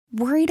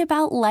Worried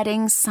about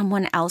letting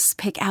someone else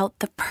pick out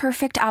the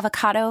perfect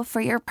avocado for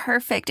your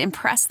perfect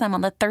impress them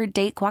on the third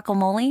date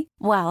guacamole?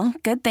 Well,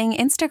 good thing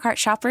Instacart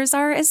shoppers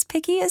are as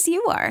picky as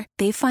you are.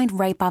 They find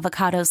ripe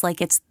avocados like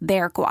it's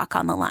their guac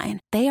on the line.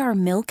 They are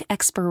milk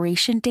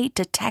expiration date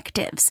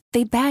detectives.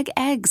 They bag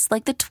eggs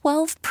like the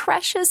 12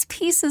 precious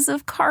pieces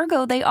of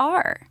cargo they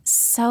are.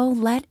 So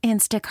let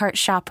Instacart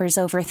shoppers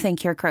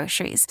overthink your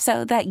groceries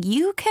so that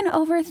you can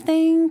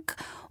overthink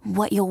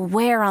what you'll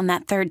wear on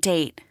that third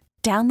date.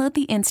 Download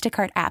the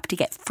Instacart app to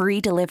get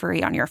free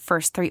delivery on your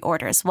first 3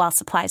 orders while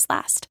supplies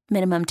last.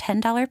 Minimum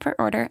 $10 per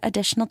order.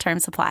 Additional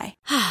terms apply.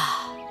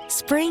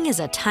 Spring is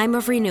a time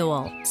of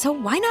renewal, so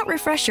why not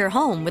refresh your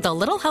home with a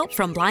little help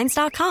from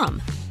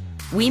Blinds.com?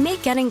 We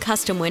make getting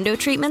custom window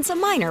treatments a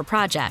minor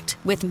project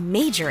with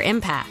major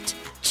impact.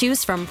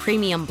 Choose from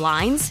premium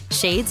blinds,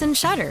 shades, and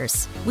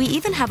shutters. We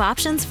even have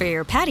options for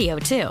your patio,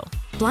 too.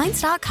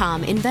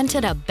 Blinds.com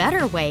invented a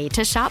better way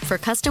to shop for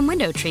custom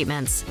window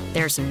treatments.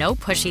 There's no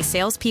pushy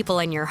salespeople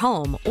in your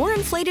home or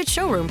inflated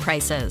showroom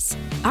prices.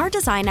 Our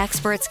design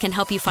experts can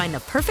help you find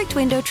the perfect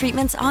window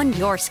treatments on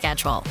your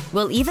schedule.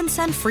 We'll even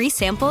send free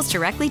samples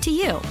directly to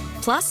you.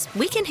 Plus,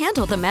 we can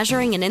handle the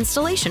measuring and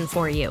installation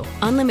for you.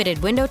 Unlimited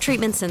window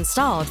treatments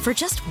installed for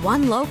just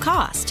one low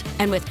cost.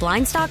 And with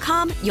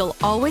Blinds.com, you'll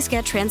always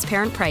get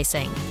transparent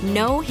pricing.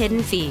 No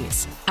hidden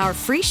fees. Our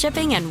free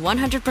shipping and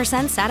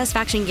 100%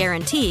 satisfaction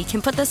guarantee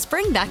can put the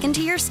spring back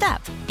into your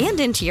step and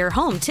into your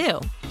home,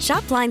 too.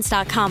 Shop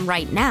Blinds.com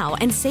right now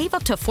and save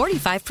up to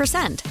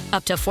 45%.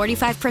 Up to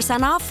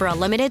 45% off for a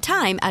limited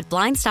time at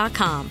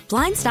Blinds.com.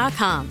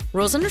 Blinds.com.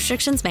 Rules and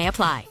restrictions may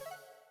apply.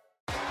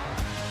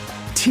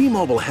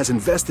 T-Mobile has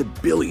invested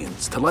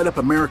billions to light up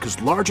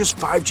America's largest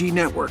 5G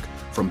network,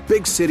 from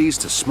big cities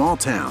to small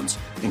towns,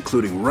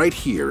 including right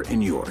here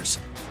in yours.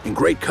 And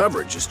great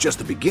coverage is just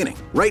the beginning.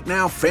 Right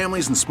now,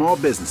 families and small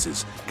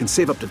businesses can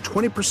save up to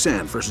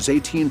 20% versus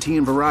AT&T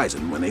and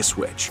Verizon when they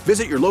switch.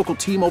 Visit your local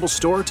T-Mobile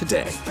store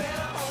today.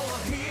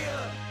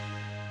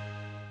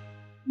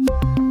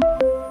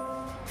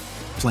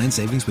 Plan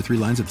savings with 3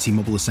 lines of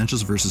T-Mobile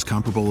Essentials versus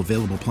comparable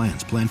available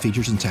plans. Plan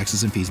features and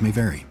taxes and fees may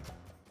vary.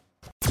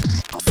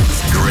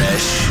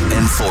 Gresh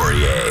and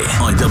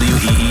Fauria on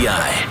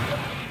WEEI.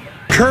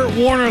 Kurt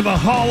Warner, the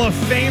Hall of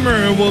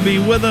Famer, will be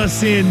with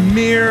us in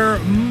mere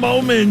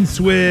moments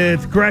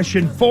with Gresh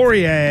and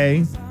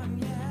Fauria.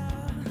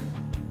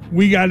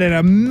 We got an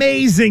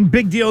amazing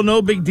big deal,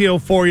 no big deal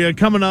for you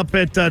coming up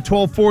at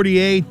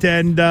 12:48,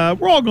 and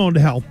we're all going to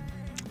hell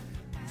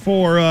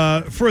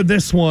for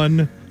this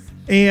one.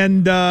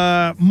 And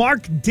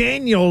Mark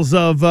Daniels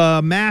of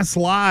Mass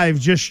Live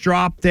just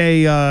dropped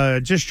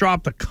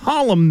a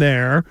column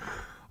there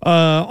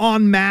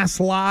on Mass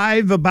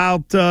Live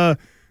about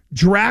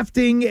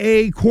drafting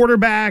a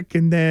quarterback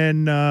and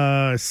then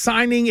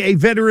signing a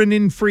veteran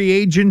in free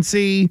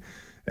agency,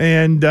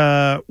 and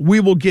we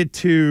will get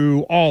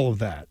to all of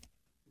that.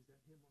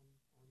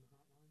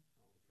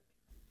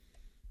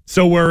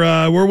 So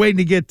we're waiting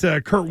to get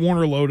Kurt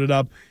Warner loaded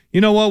up. You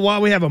know what?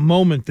 While we have a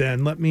moment,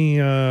 then let me,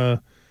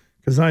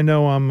 because I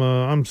know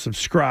I'm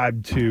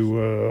subscribed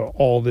to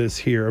all this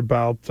here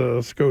about.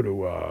 Let's go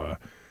to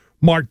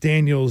Mark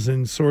Daniels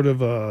and sort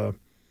of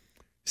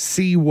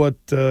see what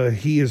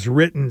he has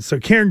written. So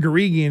Karen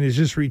Guregian has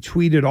just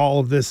retweeted all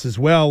of this as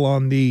well.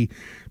 On the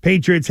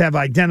Patriots have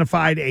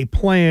identified a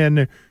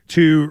plan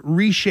to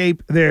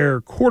reshape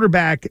their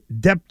quarterback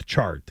depth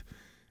chart,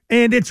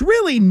 and it's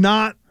really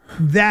not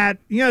that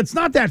it's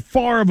not that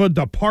far of a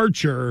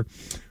departure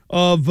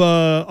of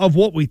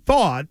what we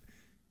thought.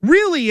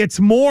 Really,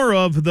 it's more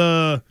of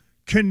the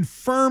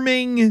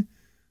confirming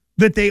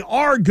that they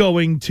are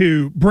going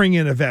to bring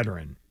in a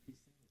veteran.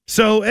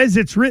 So as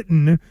it's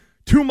written,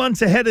 2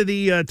 months ahead of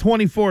the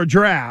 24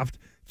 draft,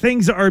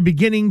 things are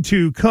beginning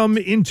to come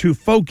into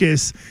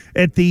focus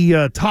at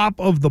the top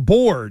of the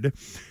board.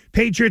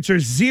 Patriots are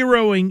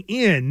zeroing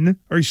in,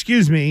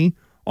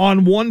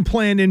 on one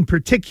plan in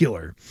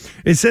particular.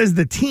 It says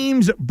the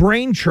team's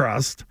brain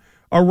trust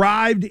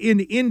arrived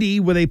in Indy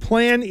with a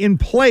plan in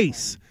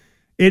place.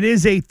 It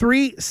is a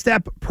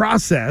 3-step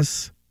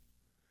process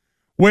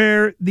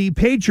where the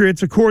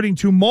Patriots, according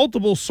to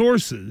multiple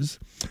sources,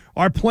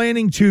 are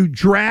planning to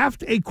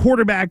draft a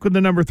quarterback with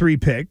the number 3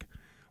 pick.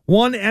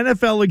 One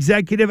NFL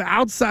executive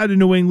outside of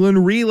New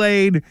England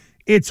relayed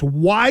it's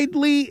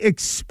widely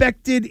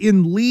expected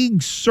in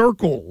league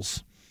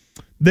circles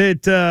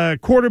that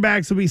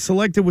quarterbacks will be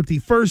selected with the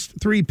first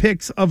 3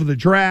 picks of the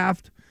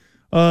draft.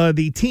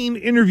 The team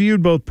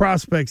interviewed both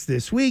prospects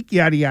this week,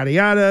 yada, yada,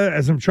 yada,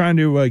 as I'm trying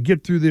to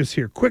get through this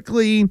here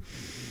quickly.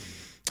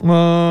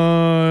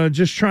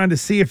 Just trying to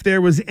see if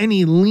there was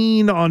any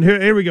lean on here.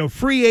 Here we go.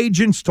 Free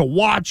agents to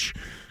watch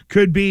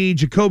could be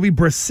Jacoby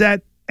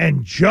Brissett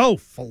and Joe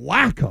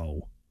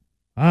Flacco.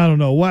 I don't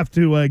know. We'll have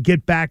to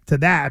get back to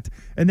that.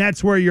 And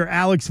that's where your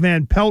Alex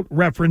Van Pelt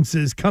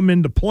references come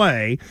into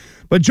play.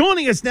 But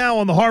joining us now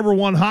on the Harbor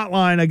One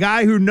hotline, a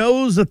guy who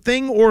knows a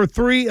thing or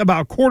 3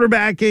 about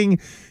quarterbacking.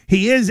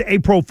 He is a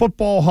Pro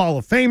Football Hall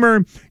of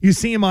Famer. You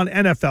see him on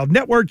NFL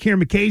Network, hear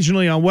him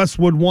occasionally on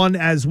Westwood One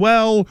as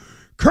well.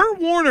 Kurt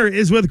Warner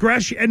is with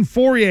Gresh and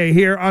Fauria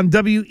here on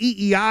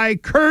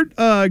WEEI. Kurt,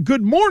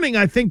 good morning,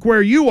 I think,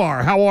 where you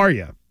are. How are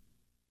you?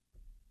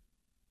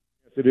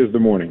 Yes, it is the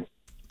morning.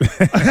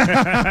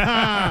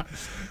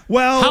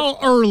 Well, how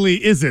early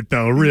is it,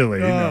 though,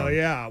 really?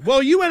 Yeah.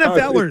 Well, you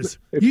NFLers.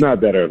 It's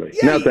not that early.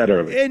 Yeah, not that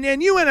early.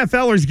 And you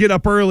NFLers get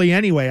up early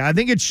anyway. I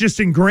think it's just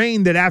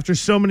ingrained that after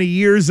so many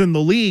years in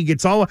the league,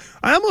 it's all.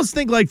 I almost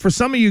think like for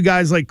some of you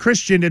guys, like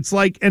Christian, it's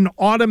like an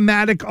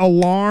automatic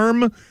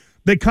alarm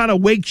that kind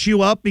of wakes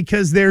you up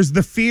because there's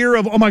the fear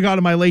of, oh my God,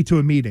 am I late to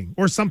a meeting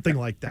or something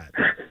like that?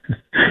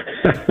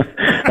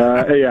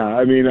 Yeah,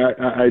 I mean,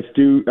 I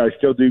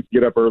still do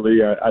get up early.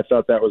 I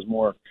thought that was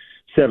more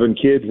 7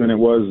 kids than it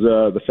was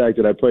the fact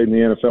that I played in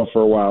the NFL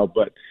for a while.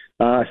 But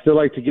I still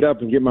like to get up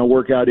and get my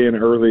workout in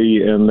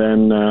early, and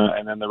then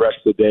the rest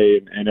of the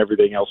day and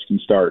everything else can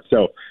start.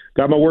 So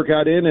got my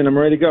workout in, and I'm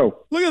ready to go.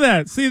 Look at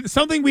that. See,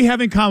 something we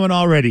have in common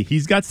already.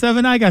 He's got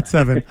 7, I got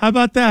 7. How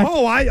about that?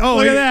 Look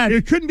at that.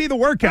 It couldn't be the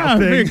workout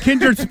thing.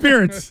 Kindred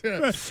spirits.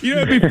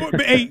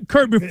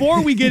 Kurt,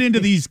 before we get into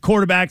these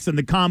quarterbacks and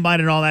the combine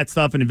and all that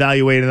stuff and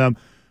evaluating them,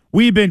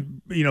 we've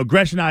been,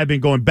 Gresh and I have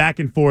been going back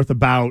and forth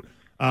about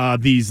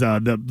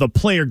the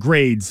player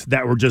grades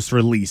that were just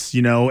released,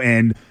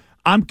 and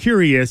I'm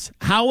curious,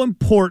 how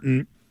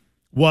important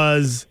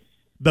was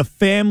the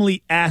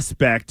family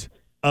aspect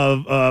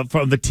of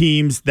from the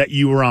teams that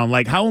you were on?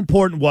 Like, how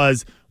important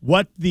was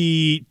what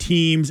the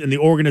teams and the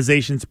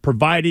organizations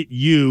provided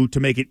you to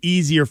make it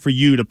easier for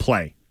you to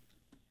play?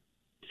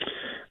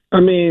 I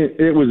mean,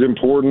 it was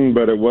important,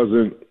 but it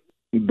wasn't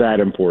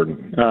that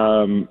important.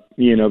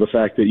 The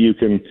fact that you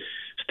can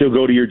still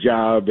go to your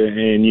job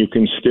and you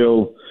can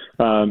still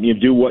you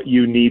do what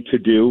you need to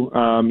do.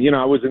 I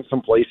was in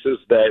some places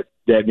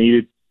that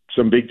needed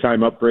some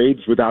big-time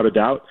upgrades, without a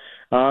doubt.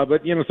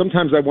 But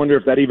sometimes I wonder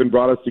if that even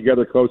brought us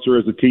together closer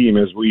as a team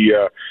as we,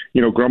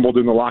 grumbled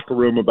in the locker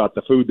room about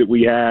the food that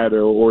we had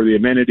or the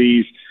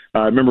amenities.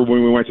 I remember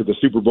when we went to the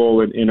Super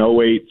Bowl in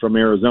 2008 from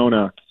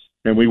Arizona,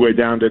 and we went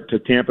down to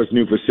Tampa's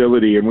new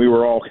facility, and we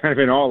were all kind of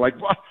in awe, like,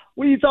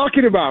 what are you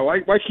talking about?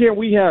 Why can't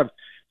we have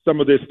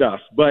some of this stuff?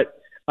 But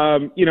I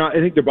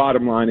think the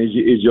bottom line is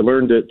you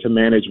learn to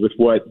manage with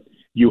what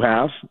you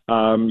have.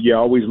 You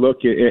always look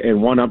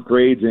and want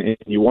upgrades, and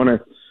you want to,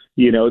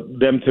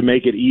 them to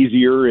make it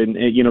easier and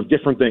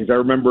different things. I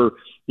remember,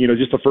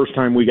 just the first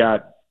time we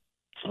got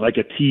like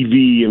a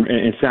TV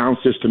and sound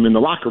system in the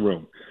locker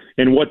room,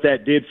 and what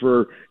that did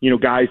for,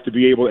 guys to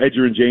be able,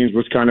 Edgerrin James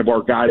was kind of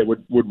our guy that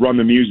would run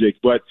the music,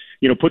 but,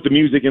 put the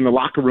music in the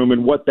locker room,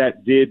 and what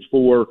that did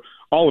for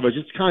all of us,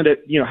 just kind of,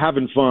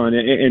 having fun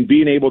and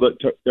being able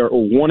to or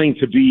wanting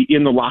to be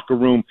in the locker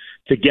room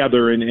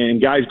together,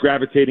 and guys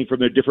gravitating from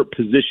their different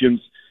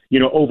positions,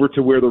 over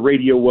to where the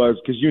radio was.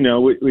 Because,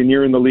 when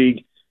you're in the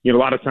league, a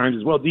lot of times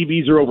as well,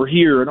 DBs are over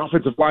here and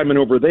offensive linemen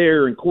over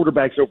there and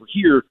quarterbacks over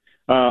here.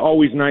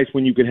 Always nice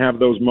when you can have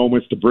those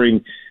moments to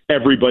bring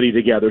everybody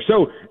together.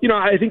 So,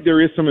 I think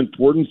there is some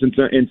importance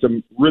and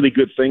some really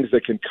good things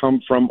that can come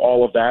from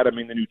all of that. I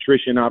mean, the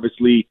nutrition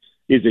obviously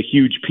is a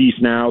huge piece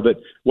now that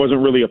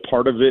wasn't really a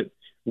part of it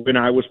when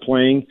I was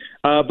playing.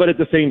 But at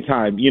the same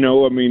time,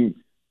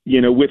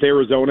 with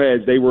Arizona,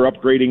 as they were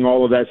upgrading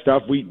all of that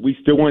stuff, we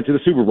still went to the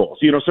Super Bowls,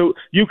 so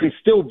you can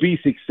still be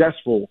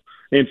successful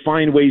and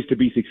find ways to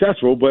be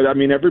successful. But I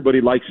mean,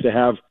 everybody likes to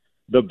have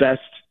the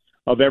best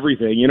of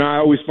everything. I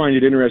always find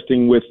it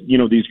interesting with,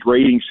 these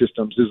grading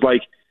systems is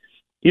like,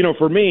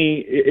 for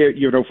me,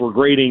 for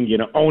grading,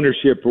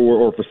 ownership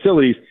or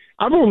facilities,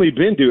 I've only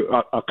been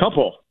to a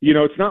couple.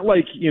 It's not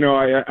like,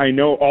 I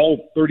know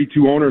all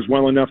 32 owners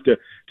well enough to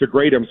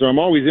grade them. So I'm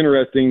always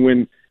interested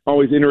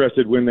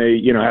when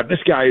they, have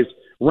this guy's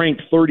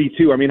ranked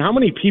 32. I mean, how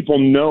many people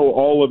know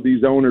all of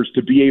these owners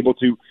to be able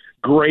to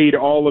grade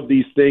all of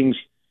these things,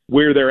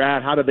 where they're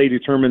at? How do they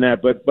determine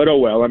that? But oh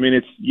well, I mean,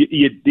 it's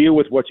you deal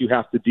with what you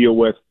have to deal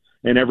with,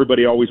 and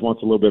everybody always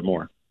wants a little bit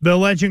more. The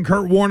legend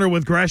Kurt Warner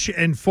with Gresh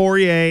and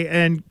Fauria.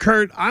 And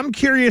Kurt, I'm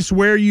curious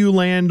where you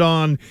land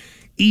on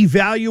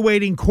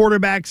evaluating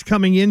quarterbacks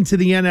coming into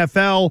the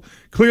NFL.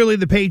 Clearly,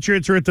 the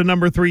Patriots are at the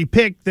number 3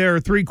 pick. There are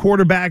 3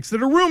 quarterbacks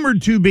that are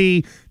rumored to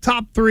be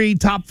top 3,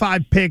 top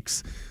 5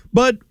 picks.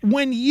 But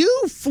when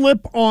you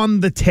flip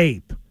on the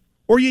tape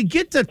or you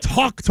get to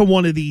talk to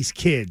one of these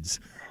kids,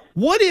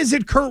 what is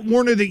it, Kurt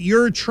Warner, that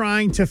you're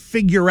trying to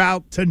figure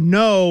out to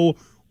know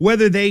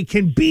whether they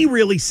can be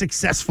really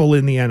successful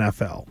in the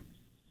NFL?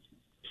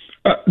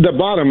 The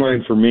bottom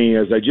line for me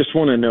is I just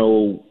want to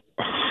know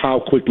how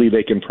quickly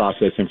they can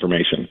process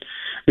information.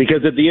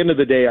 Because at the end of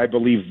the day, I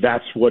believe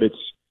that's what it's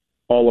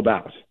all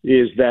about,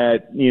 is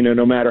that,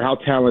 no matter how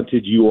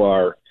talented you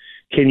are,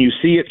 can you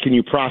see it, can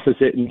you process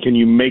it, and can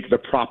you make the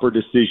proper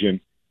decision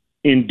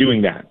in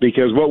doing that?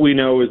 Because what we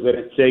know is that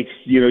it takes,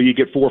 you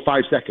get 4 or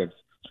 5 seconds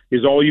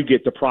is all you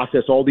get to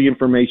process all the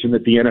information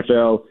that the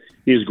NFL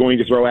is going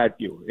to throw at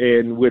you,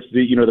 and with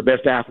the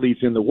best athletes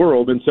in the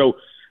world. And so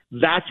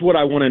that's what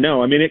I want to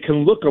know. I mean, it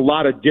can look a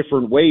lot of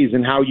different ways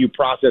in how you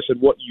process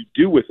and what you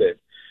do with it,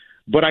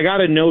 but I got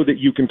to know that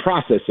you can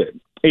process it.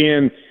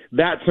 And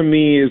that to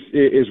me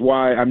is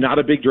why I'm not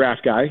a big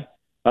draft guy.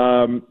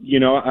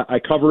 I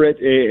cover it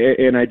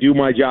and I do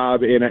my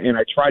job and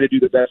I try to do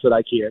the best that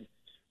I can.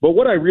 But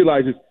what I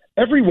realize is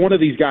every one of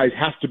these guys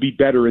has to be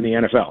better in the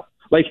NFL.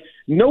 Like,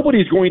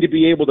 nobody's going to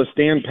be able to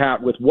stand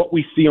pat with what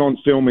we see on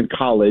film in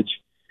college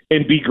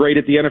and be great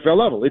at the NFL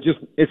level.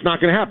 It's not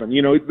going to happen.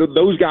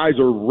 Those guys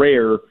are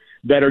rare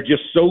that are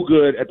just so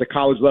good at the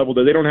college level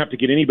that they don't have to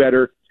get any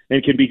better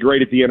and can be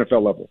great at the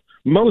NFL level.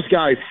 Most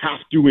guys have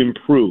to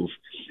improve.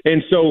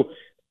 And so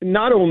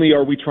not only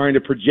are we trying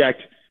to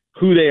project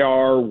who they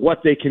are, what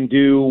they can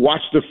do,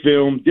 watch the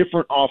film,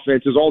 different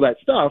offenses, all that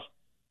stuff,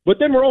 but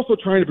then we're also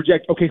trying to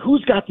project, okay,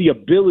 who's got the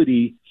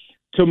ability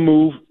to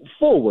move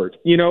forward,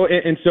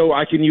 and so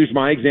I can use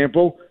my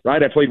example,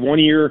 right? I played 1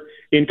 year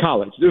in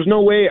college. There's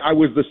no way I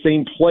was the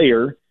same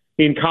player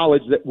in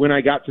college that when I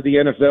got to the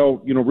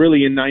NFL,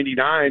 really in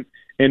 99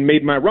 and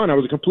made my run. I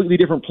was a completely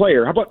different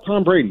player. How about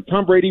Tom Brady?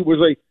 Tom Brady was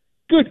a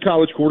good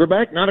college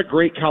quarterback, not a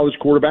great college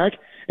quarterback,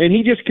 and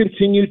he just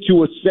continued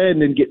to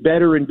ascend and get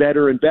better and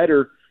better and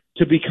better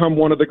to become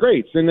one of the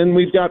greats. And then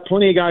we've got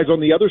plenty of guys on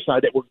the other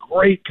side that were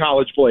great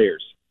college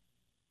players,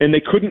 and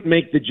they couldn't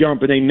make the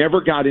jump, and they never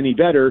got any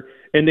better,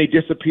 and they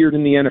disappeared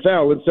in the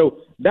NFL. And so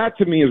that,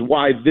 to me, is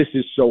why this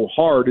is so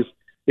hard.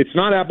 It's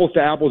not apples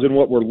to apples in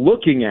what we're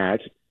looking at,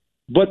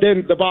 but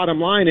then the bottom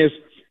line is,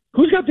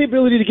 who's got the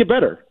ability to get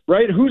better,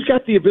 right? Who's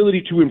got the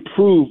ability to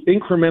improve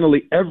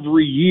incrementally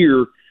every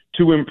year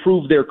to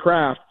improve their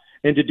craft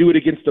and to do it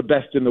against the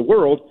best in the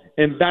world?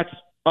 And that's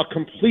a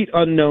complete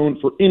unknown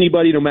for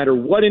anybody, no matter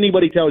what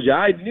anybody tells you.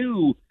 I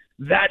knew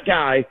that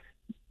guy.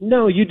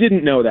 No, you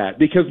didn't know that,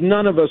 because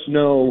none of us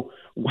know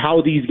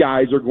how these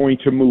guys are going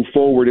to move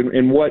forward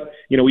and what,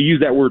 we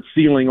use that word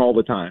ceiling all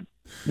the time.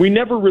 We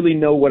never really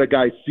know what a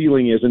guy's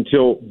ceiling is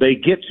until they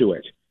get to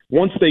it.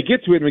 Once they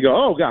get to it, and we go,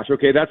 oh, gosh,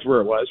 okay, that's where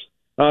it was.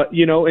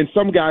 And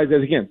some guys,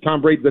 as again,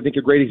 Tom Brady's, I think,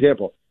 a great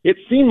example. It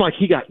seemed like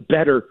he got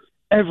better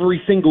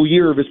every single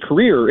year of his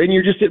career, and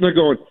you're just sitting there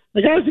going,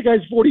 the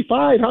guy's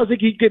 45. How's he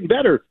keep getting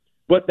better?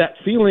 But that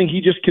feeling, he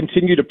just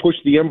continued to push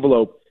the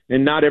envelope,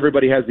 and not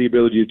everybody has the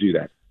ability to do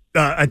that.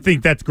 I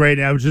think that's great.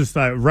 And I was just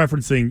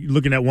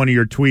looking at one of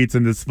your tweets,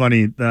 and it's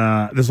funny.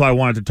 This is why I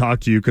wanted to talk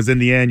to you, because in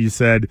the end you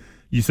said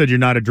you're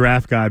not a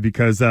draft guy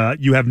because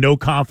you have no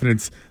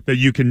confidence that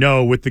you can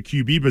know with the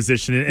QB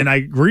position. And I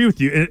agree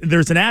with you. And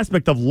there's an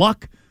aspect of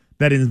luck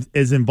that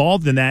is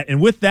involved in that. And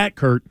with that,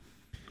 Kurt,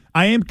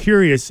 I am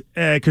curious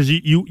because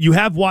you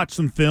have watched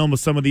some film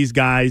of some of these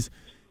guys.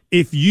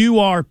 If you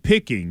are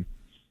picking,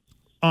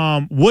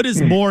 what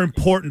is more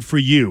important for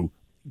you?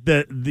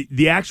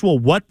 The actual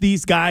what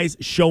these guys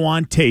show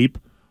on tape,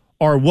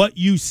 or what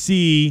you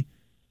see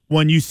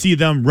when you see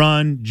them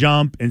run,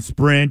 jump, and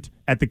sprint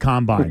at the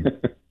combine?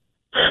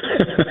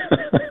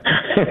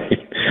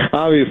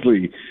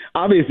 Obviously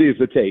it's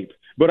the tape.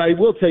 But I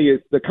will tell you,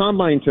 the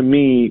combine to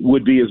me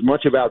would be as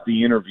much about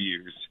the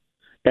interviews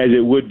as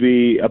it would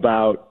be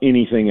about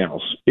anything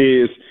else.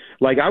 Is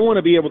like, I want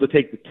to be able to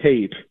take the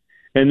tape,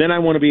 and then I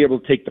want to be able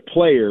to take the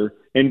player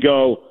and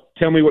go,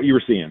 tell me what you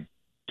were seeing.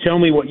 Tell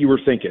me what you were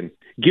thinking.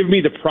 Give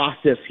me the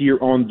process here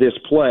on this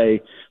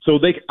play so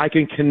I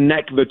can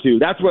connect the two.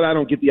 That's what I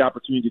don't get the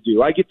opportunity to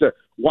do. I get to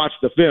watch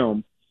the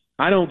film.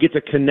 I don't get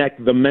to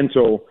connect the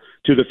mental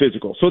to the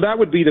physical. So that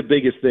would be the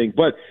biggest thing.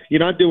 But,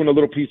 I'm doing a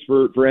little piece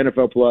for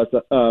NFL Plus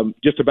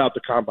just about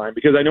the combine,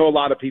 because I know a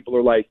lot of people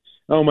are like,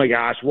 oh, my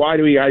gosh, why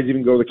do we guys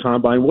even go to the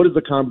combine? What does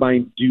the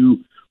combine do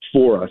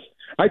for us?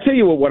 I tell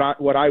you what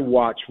I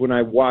watch when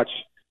I watch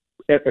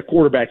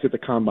quarterbacks at the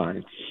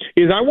combine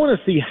is I want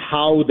to see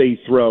how they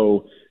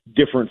throw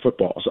different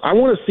footballs. I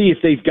want to see if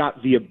they've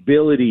got the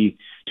ability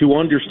to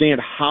understand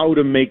how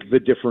to make the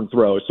different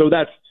throws. So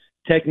that's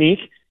technique,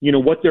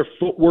 what their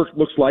footwork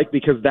looks like,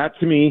 because that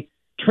to me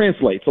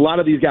translates. A lot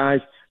of these guys,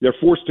 they're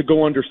forced to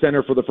go under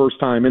center for the first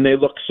time, and they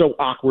look so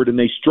awkward and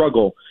they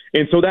struggle.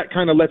 And so that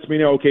kind of lets me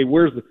know, okay,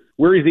 where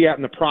is he at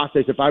in the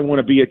process if I want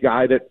to be a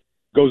guy that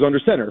goes under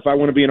center, if I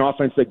want to be an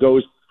offense that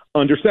goes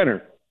under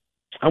center.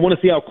 I want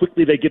to see how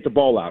quickly they get the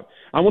ball out.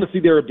 I want to see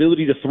their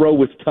ability to throw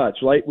with touch.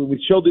 Right? When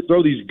we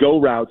throw these go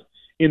routes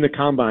in the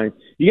combine,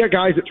 you got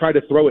guys that try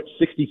to throw it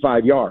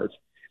 65 yards.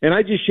 And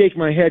I just shake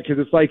my head because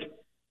it's like,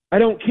 I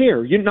don't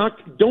care.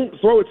 Don't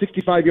throw it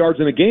 65 yards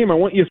in a game. I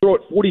want you to throw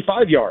it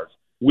 45 yards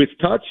with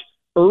touch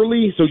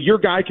early so your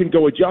guy can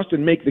go adjust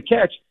and make the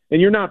catch,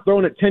 and you're not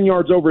throwing it 10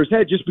 yards over his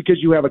head just because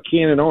you have a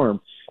cannon arm.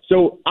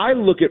 So I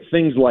look at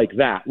things like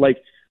that, like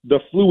the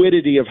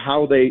fluidity of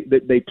how they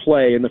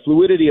play and the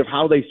fluidity of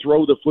how they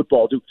throw the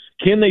football.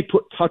 Can they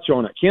put touch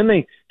on it? Can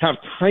they have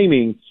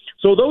timing?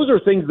 So those are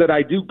things that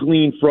I do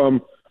glean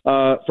from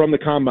the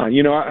combine.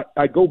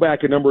 I go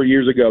back a number of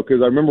years ago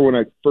because I remember when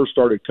I first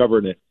started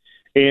covering it,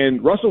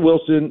 and Russell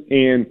Wilson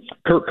and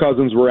Kirk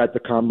Cousins were at the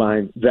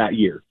combine that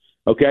year.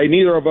 Okay,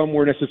 neither of them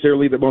were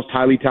necessarily the most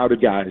highly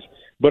touted guys,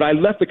 but I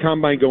left the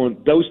combine going,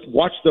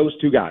 watch those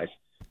two guys.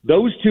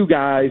 Those two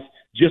guys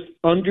just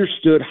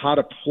understood how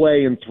to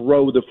play and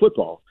throw the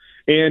football.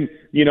 And,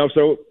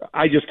 so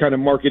I just kind of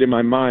mark it in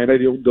my mind. I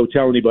don't go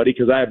tell anybody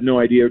because I have no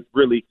idea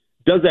really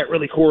does that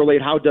really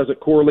correlate? How does it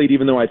correlate,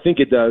 even though I think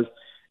it does?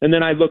 And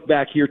then I look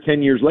back here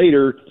 10 years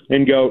later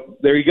and go,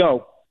 there you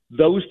go.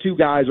 Those two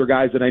guys are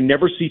guys that I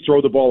never see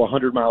throw the ball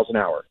 100 miles an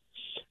hour.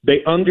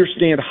 They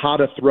understand how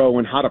to throw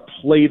and how to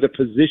play the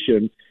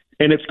position,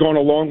 and it's gone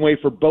a long way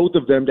for both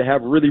of them to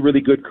have really, really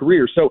good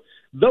careers. So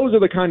those are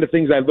the kind of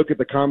things I look at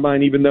the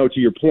combine, even though, to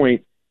your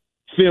point,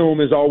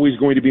 film is always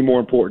going to be more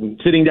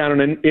important. Sitting down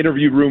in an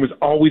interview room is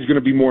always going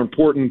to be more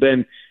important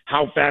than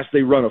how fast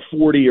they run a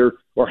 40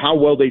 or how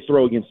well they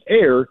throw against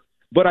air.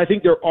 But I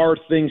think there are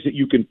things that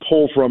you can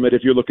pull from it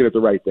if you're looking at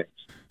the right things.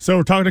 So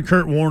we're talking to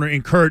Kurt Warner.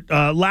 And Kurt,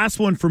 last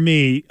one for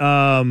me.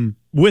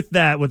 With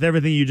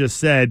everything you just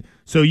said,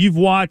 so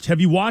have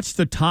you watched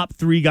the top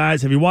three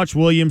guys? Have you watched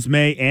Williams,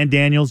 May, and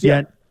Daniels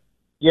yet?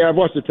 Yeah, I've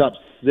watched the top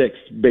six,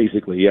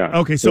 basically, yeah.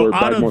 Okay, so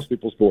out of most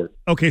people's sport.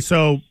 Okay,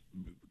 so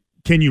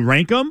can you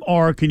rank them,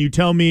 or can you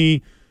tell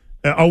me,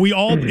 are we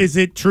all, is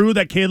it true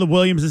that Caleb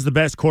Williams is the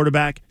best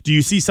quarterback? Do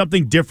you see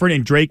something different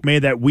in Drake May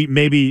that we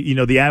maybe,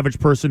 the average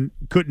person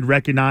couldn't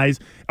recognize?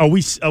 Are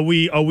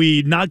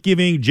we not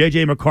giving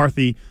J.J.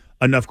 McCarthy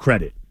enough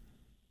credit?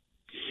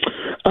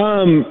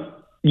 I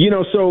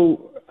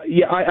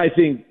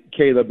think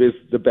Caleb is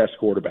the best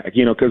quarterback,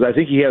 because I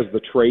think he has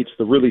the traits,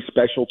 the really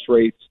special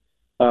traits,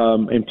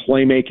 and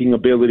playmaking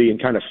ability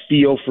and kind of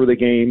feel for the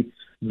game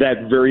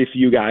that very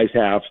few guys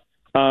have.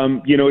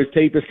 His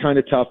tape is kind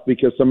of tough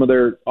because some of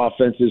their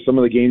offenses, some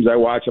of the games I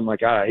watch, I'm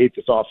like, I hate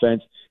this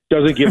offense.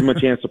 Doesn't give him a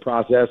chance to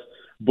process.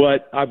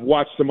 But I've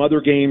watched some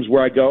other games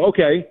where I go,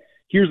 okay,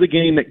 here's a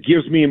game that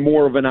gives me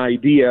more of an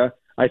idea.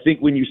 I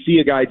think when you see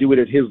a guy do it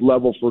at his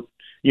level for,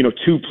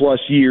 2+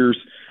 years,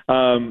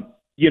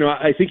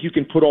 I think you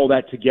can put all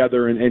that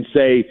together and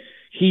say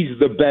he's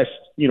the best,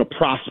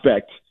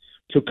 prospect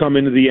to come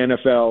into the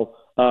NFL,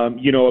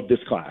 of this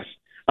class.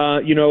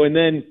 And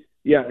then,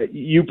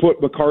 you put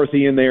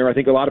McCarthy in there. I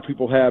think a lot of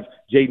people have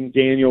Jaden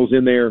Daniels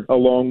in there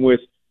along with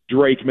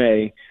Drake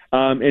May.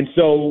 And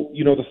so,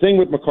 the thing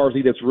with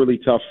McCarthy that's really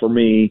tough for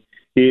me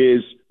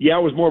is,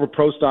 it was more of a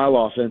pro-style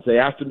offense. They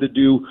asked him to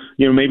do,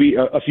 maybe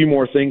a few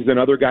more things than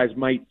other guys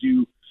might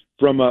do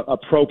from a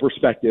pro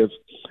perspective.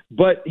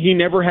 But he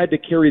never had to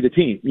carry the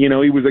team.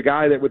 He was a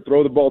guy that would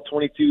throw the ball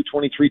 22,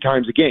 23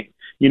 times a game.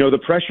 The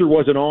pressure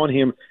wasn't on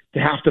him to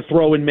have to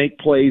throw and make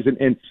plays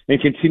and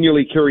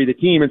continually carry the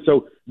team. And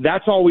so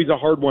that's always a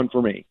hard one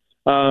for me,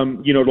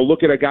 to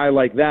look at a guy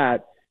like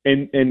that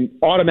and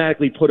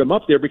automatically put him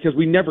up there because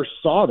we never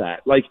saw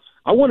that. Like,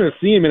 I want to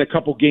see him in a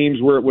couple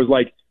games where it was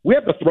like, we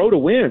have to throw to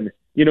win.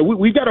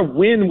 We've got to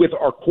win with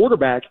our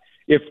quarterback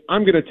if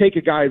I'm going to take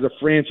a guy as a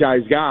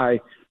franchise guy,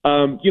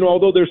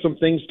 although there's some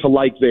things to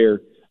like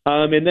there.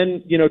 And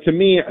then, to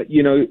me,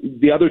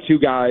 the other two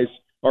guys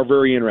are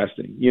very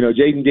interesting.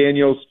 Jaden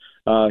Daniels,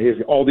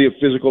 all the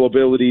physical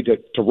ability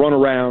to run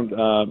around,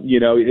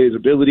 his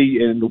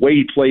ability and the way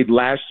he played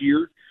last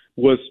year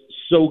was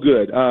so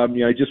good.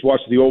 I just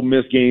watched the Ole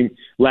Miss game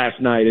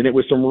last night, and it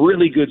was some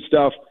really good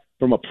stuff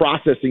from a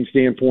processing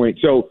standpoint.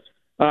 So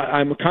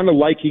I'm kind of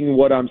liking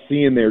what I'm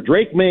seeing there.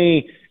 Drake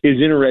May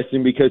is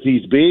interesting because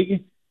he's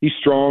big, he's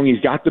strong,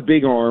 he's got the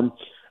big arm,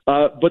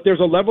 but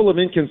there's a level of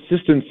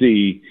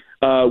inconsistency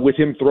with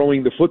him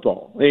throwing the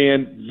football,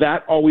 and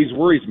that always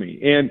worries me.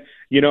 And,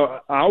 I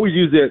always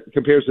use the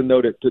comparison,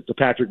 though, to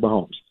Patrick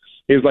Mahomes.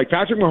 It was like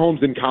Patrick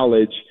Mahomes in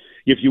college,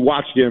 if you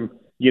watched him,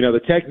 the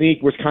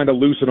technique was kind of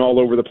loose and all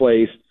over the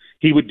place.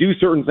 He would do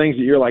certain things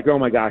that you're like, oh,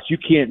 my gosh, you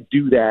can't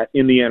do that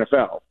in the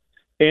NFL.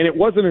 And it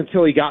wasn't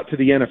until he got to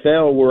the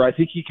NFL where I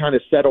think he kind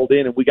of settled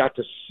in and we got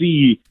to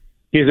see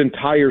his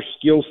entire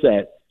skill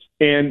set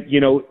and,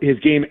 his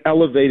game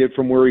elevated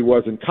from where he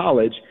was in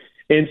college.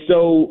 And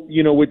so,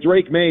 with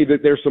Drake May,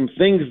 that there's some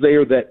things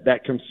there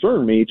that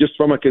concern me just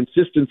from a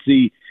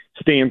consistency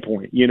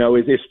standpoint.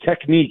 His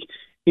technique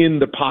in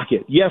the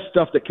pocket. Yes,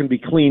 stuff that can be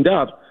cleaned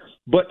up,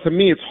 but to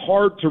me, it's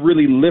hard to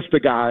really lift a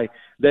guy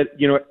that,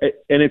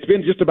 and it's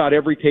been just about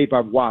every tape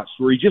I've watched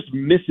where he just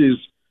misses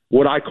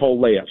what I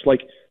call layups,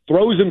 like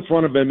throws in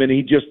front of him and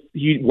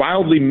he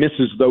wildly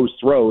misses those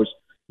throws,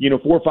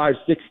 4, 5,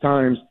 6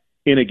 times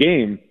in a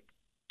game.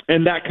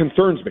 And that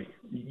concerns me.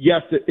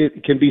 Yes,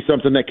 it can be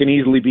something that can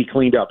easily be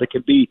cleaned up. It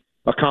can be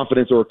a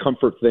confidence or a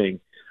comfort thing.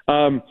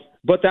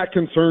 But that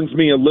concerns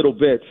me a little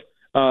bit.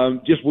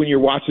 Just when you're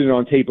watching it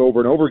on tape over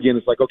and over again,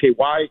 it's like, okay,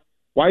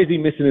 why is he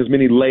missing as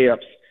many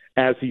layups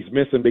as he's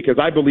missing? Because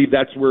I believe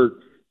that's where,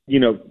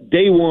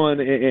 day one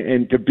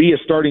and to be a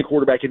starting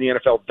quarterback in the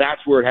NFL,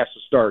 that's where it has to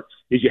start,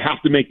 is you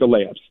have to make the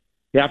layups.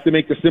 You have to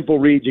make the simple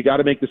reads. You got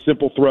to make the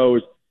simple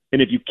throws.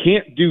 And if you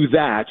can't do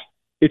that,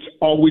 it's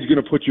always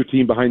going to put your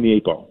team behind the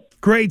 8 ball.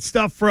 Great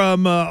stuff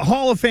from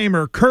Hall of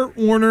Famer Kurt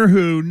Warner,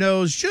 who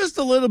knows just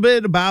a little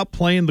bit about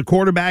playing the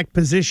quarterback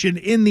position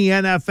in the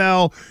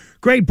NFL.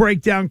 Great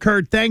breakdown,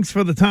 Kurt. Thanks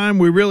for the time.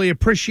 We really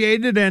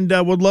appreciate it and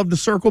would love to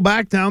circle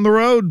back down the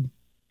road.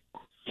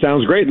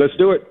 Sounds great. Let's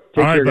do it.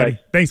 Take care, buddy. guys.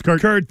 Thanks, Kurt.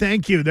 Kurt,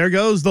 thank you. There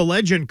goes the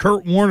legend,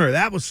 Kurt Warner.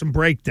 That was some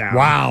breakdown.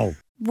 Wow.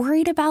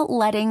 Worried about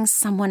letting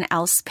someone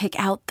else pick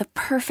out the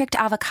perfect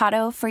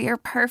avocado for your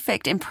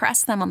perfect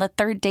impress them on the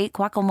third date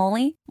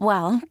guacamole?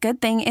 Well,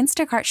 good thing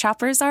Instacart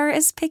shoppers are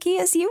as picky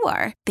as you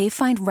are. They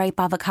find ripe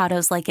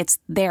avocados like it's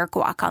their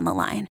guac on the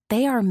line.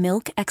 They are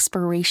milk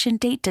expiration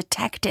date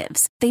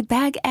detectives. They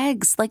bag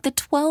eggs like the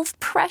 12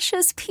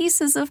 precious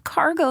pieces of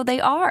cargo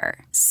they are.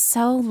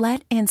 So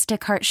let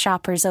Instacart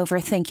shoppers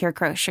overthink your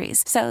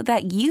groceries so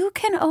that you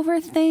can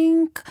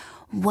overthink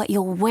what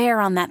you'll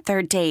wear on that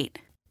third date.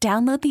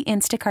 Download the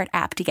Instacart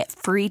app to get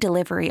free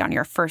delivery on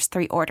your first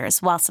 3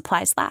 orders while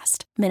supplies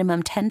last.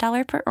 Minimum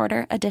 $10 per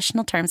order.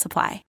 Additional terms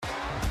apply.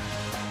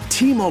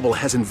 T-Mobile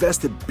has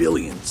invested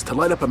billions to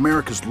light up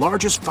America's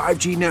largest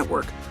 5G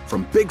network,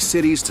 from big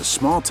cities to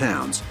small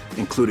towns,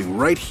 including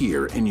right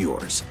here in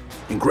yours.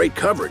 And great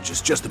coverage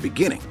is just the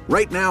beginning.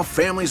 Right now,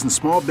 families and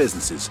small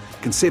businesses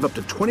can save up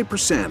to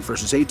 20%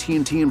 versus AT&T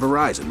and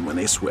Verizon when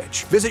they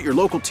switch. Visit your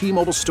local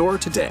T-Mobile store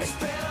today.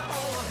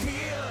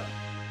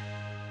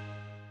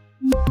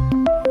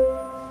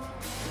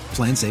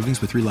 Plan savings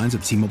with 3 lines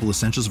of T-Mobile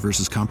Essentials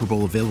versus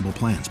comparable available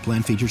plans.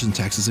 Plan features and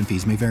taxes and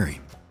fees may vary.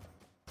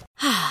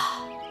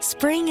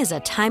 Spring is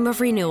a time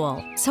of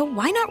renewal, so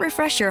why not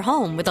refresh your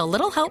home with a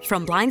little help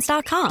from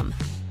Blinds.com?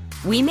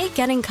 We make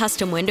getting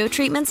custom window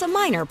treatments a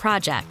minor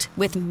project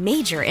with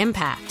major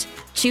impact.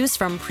 Choose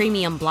from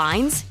premium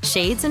blinds,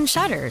 shades, and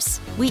shutters.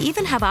 We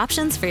even have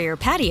options for your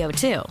patio,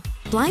 too.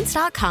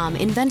 Blinds.com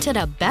invented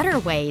a better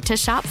way to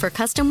shop for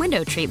custom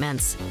window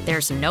treatments.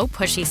 There's no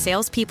pushy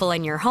salespeople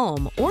in your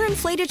home or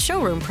inflated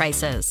showroom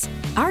prices.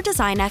 Our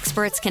design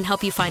experts can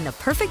help you find the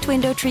perfect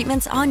window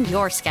treatments on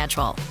your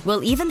schedule.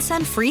 We'll even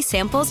send free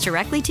samples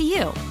directly to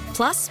you.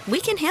 Plus, we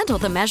can handle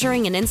the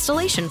measuring and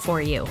installation for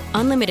you.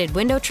 Unlimited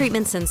window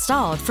treatments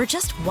installed for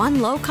just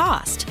one low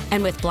cost.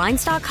 And with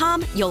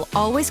Blinds.com, you'll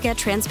always get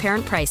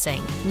transparent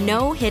pricing.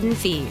 No hidden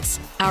fees.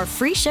 Our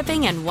free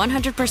shipping and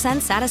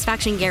 100%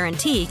 satisfaction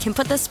guarantee can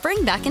put the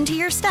spring back into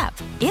your step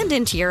and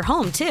into your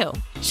home, too.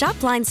 Shop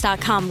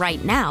Blinds.com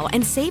right now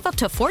and save up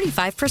to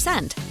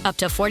 45%. Up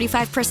to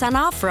 45%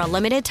 off for a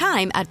limited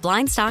time at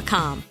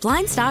Blinds.com.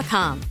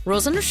 Blinds.com.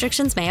 Rules and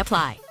restrictions may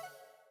apply.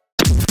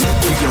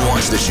 You can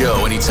watch the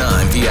show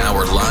anytime via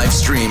our live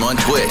stream on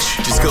Twitch.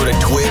 Just go to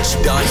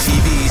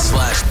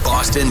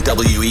twitch.tv/Boston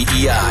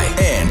WEEI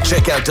and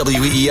check out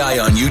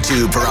WEEI on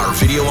YouTube for our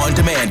video on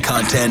demand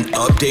content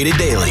updated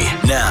daily.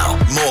 Now,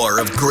 more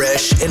of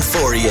Gresh and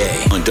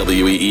Fauria on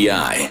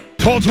WEEI.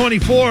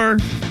 1224,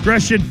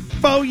 Gresh and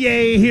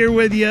Fauria here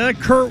with you.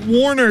 Kurt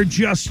Warner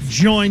just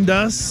joined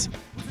us.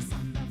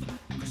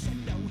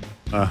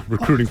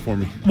 Recruiting for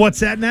me.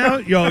 What's that now?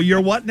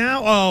 You're what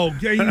now? Oh,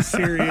 are you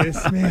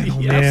serious?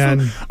 Man,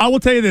 man. I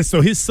will tell you this.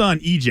 So his son,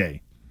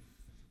 EJ,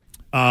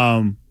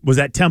 was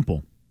at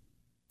Temple.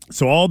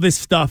 So all this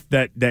stuff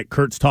that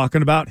Kurt's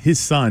talking about, his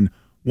son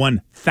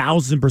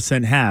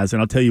 1,000% has,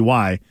 and I'll tell you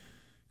why.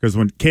 Because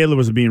when Caleb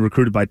was being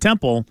recruited by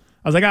Temple,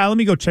 I was like, let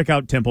me go check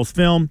out Temple's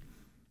film.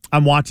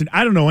 I'm watching.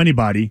 I don't know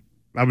anybody.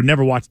 I would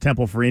never watch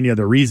Temple for any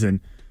other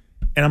reason.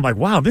 And I'm like,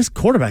 wow, this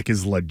quarterback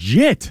is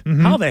legit.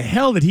 Mm-hmm. How the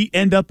hell did he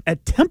end up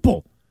at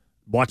Temple?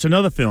 Watch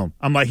another film.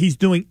 I'm like, he's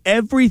doing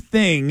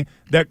everything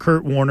that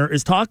Kurt Warner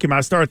is talking about.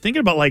 I started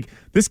thinking about, like,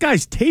 this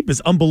guy's tape is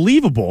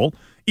unbelievable,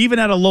 even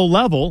at a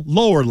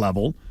lower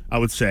level, I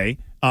would say.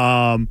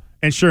 And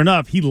sure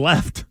enough, he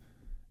left,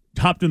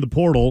 hopped in the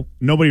portal.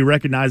 Nobody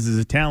recognizes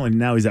his talent, and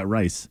now he's at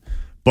Rice.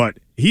 But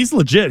he's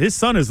legit. His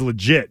son is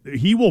legit.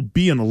 He will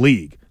be in the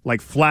league,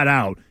 like, flat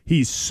out.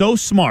 He's so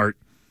smart.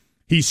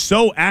 He's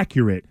so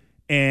accurate.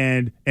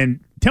 And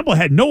Temple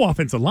had no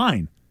offensive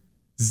line,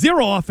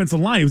 0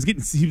 offensive line. He was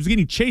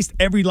getting chased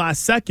every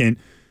last second.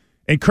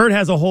 And Kurt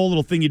has a whole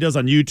little thing he does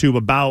on YouTube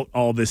about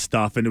all this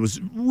stuff, and it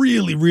was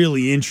really,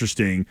 really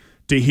interesting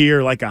to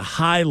hear like a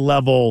high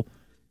level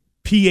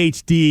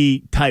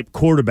PhD type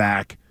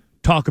quarterback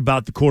talk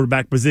about the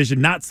quarterback position,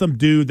 not some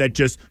dude that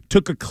just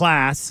took a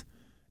class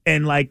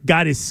and like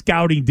got his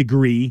scouting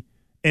degree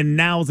and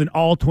now is an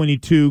all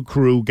 22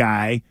 crew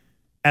guy,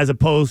 as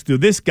opposed to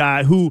this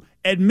guy who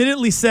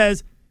admittedly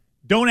says,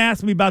 don't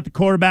ask me about the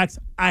quarterbacks.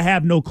 I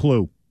have no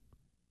clue.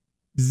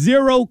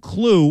 0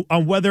 clue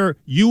on whether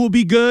you will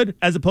be good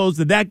as opposed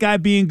to that guy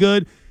being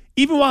good.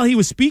 Even while he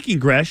was speaking,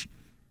 Gresh,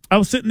 I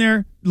was sitting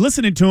there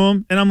listening to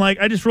him, and I'm like,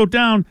 I just wrote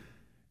down,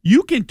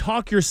 you can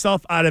talk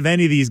yourself out of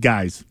any of these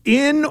guys.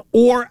 In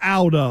or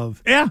out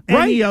of. Yeah,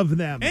 right. Any of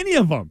them. Any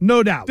of them.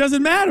 No doubt.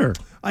 Doesn't matter.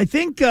 I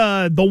think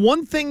the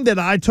one thing that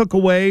I took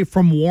away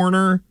from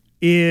Warner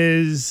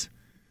is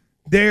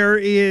there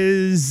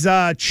is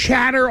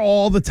chatter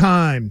all the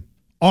time.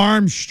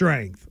 Arm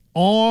strength,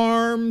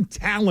 arm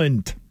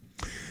talent.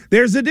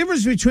 There's a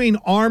difference between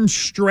arm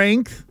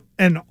strength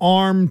and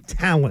arm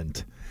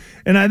talent.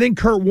 And I think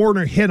Kurt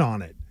Warner hit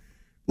on it.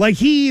 Like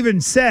he even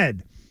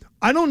said,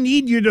 I don't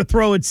need you to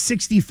throw it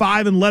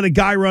 65 and let a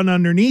guy run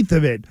underneath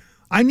of it.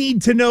 I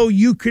need to know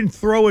you can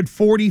throw it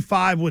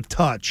 45 with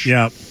touch.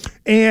 Yeah.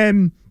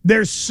 And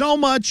there's so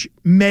much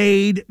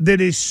made that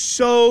is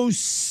so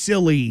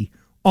silly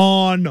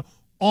on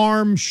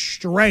arm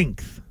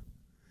strength.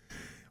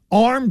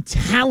 arm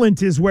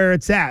talent is where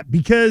it's at,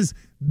 because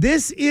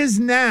this is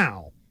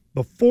now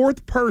the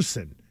fourth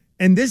person,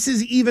 and this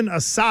is even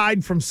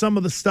aside from some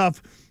of the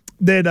stuff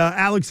that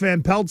Alex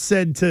Van Pelt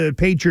said to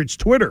Patriots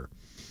Twitter.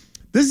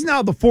 This is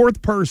now the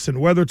fourth person,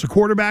 whether it's a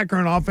quarterback or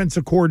an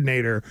offensive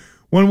coordinator,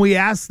 when we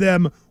ask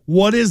them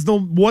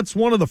what's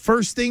one of the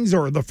first things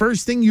or the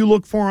first thing you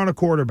look for on a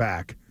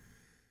quarterback.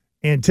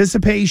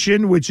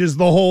 Anticipation, which is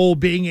the whole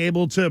being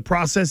able to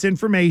process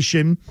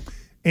information,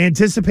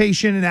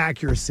 anticipation and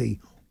accuracy.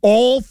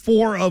 All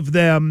four of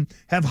them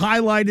have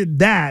highlighted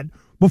that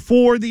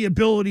before the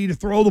ability to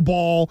throw the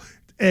ball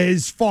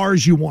as far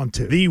as you want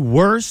to. The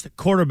worst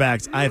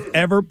quarterbacks I've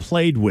ever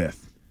played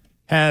with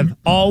have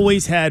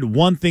always had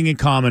one thing in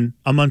common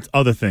amongst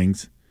other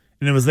things,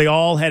 and it was they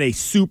all had a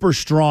super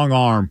strong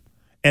arm,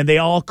 and they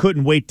all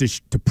couldn't wait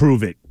to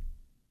prove it.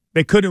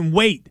 They couldn't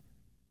wait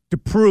to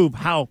prove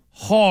how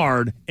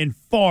hard and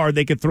far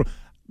they could throw.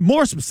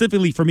 More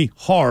specifically for me,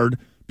 hard,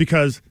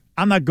 because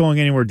I'm not going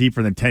anywhere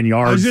deeper than 10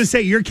 yards. I was going to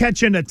say, you're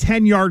catching a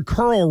 10-yard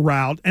curl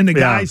route, and the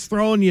guy's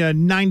throwing you a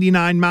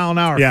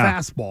 99-mile-an-hour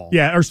fastball.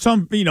 Yeah, or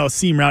some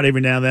seam route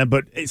every now and then,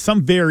 but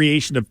some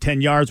variation of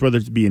 10 yards, whether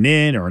it be an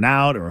in or an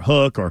out or a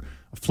hook or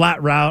a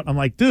flat route. I'm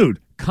like, dude,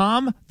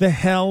 calm the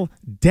hell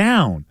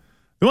down.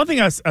 The one thing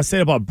I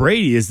said about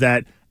Brady is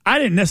that I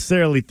didn't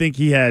necessarily think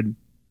he didn't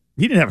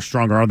have a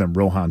stronger arm than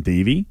Rohan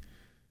Davey.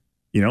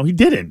 He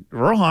didn't.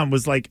 Rohan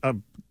was like a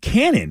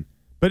cannon.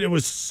 But it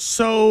was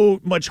so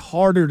much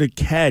harder to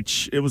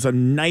catch. It was a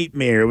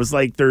nightmare. It was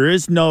like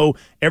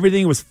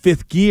everything was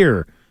fifth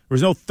gear. There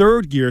was no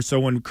third gear. So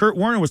when Kurt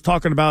Warner was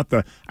talking about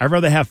I'd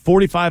rather have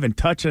 45 in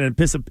touch and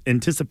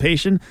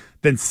anticipation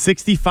than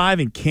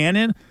 65 in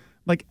cannon,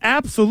 like,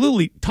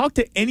 absolutely. Talk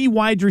to any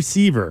wide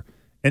receiver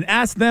and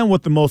ask them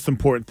what the most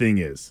important thing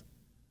is.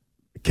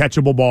 A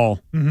catchable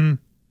ball. Mm-hmm.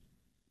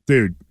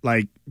 Dude,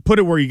 like, put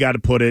it where you got to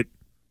put it.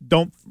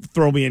 Don't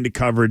throw me into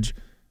coverage.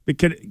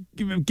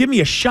 Give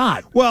me a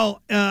shot.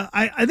 Well,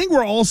 I think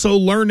we're also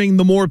learning,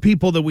 the more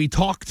people that we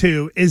talk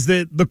to, is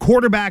that the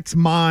quarterback's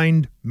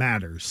mind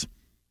matters.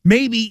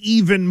 Maybe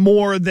even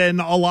more than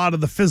a lot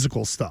of the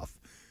physical stuff.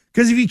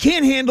 Because if you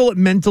can't handle it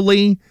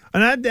mentally,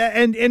 and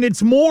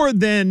it's more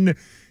than,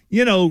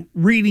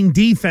 reading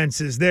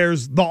defenses.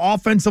 There's the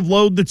offensive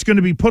load that's going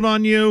to be put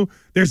on you.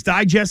 There's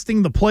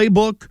digesting the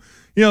playbook.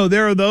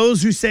 There are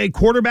those who say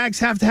quarterbacks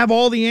have to have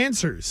all the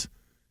answers.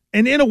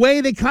 And in a way,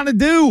 they kind of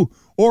do.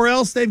 Or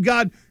else they've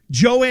got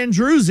Joe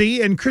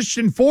Andruzzi and Gresh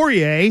and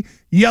Fauria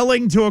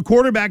yelling to a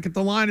quarterback at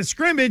the line of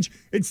scrimmage,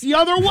 "It's the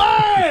other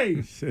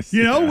way!"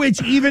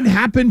 Which even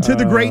happened to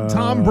the great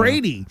Tom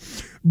Brady.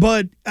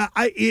 But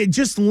it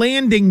just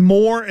landing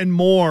more and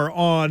more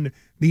on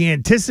the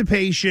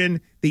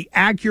anticipation, the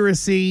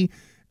accuracy.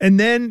 And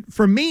then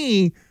for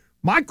me,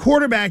 my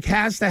quarterback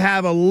has to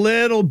have a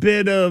little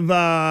bit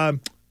of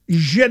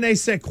je ne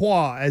sais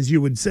quoi,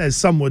 as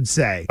some would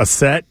say. A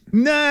set?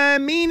 Nah,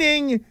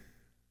 meaning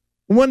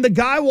when the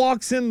guy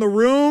walks in the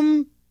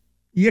room,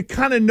 you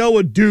kind of know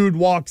a dude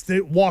walked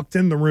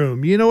in the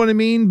room. You know what I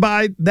mean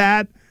by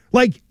that?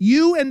 Like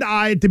you and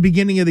I at the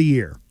beginning of the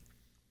year,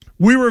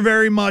 we were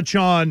very much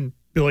on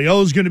Billy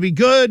O's going to be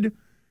good.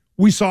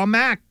 We saw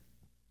Mac,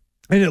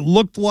 and it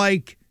looked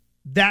like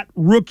that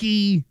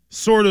rookie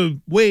sort of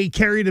way he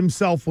carried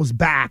himself was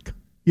back.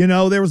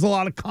 There was a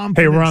lot of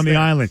confidence. Hey, we're on the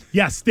island.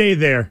 Yeah, stay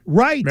there.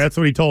 Right. That's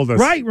what he told us.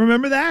 Right.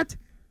 Remember that?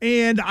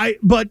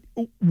 But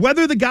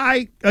whether the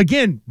guy,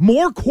 again,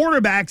 more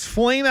quarterbacks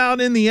flame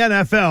out in the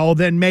NFL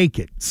than make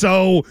it.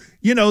 So,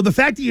 the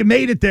fact that you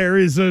made it there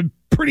is a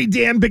pretty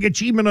damn big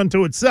achievement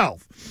unto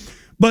itself.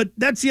 But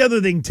that's the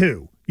other thing,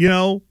 too.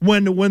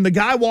 When the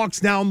guy walks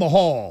down the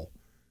hall,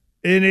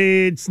 and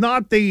it's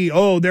not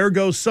there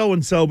goes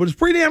so-and-so, but it's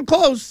pretty damn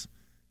close.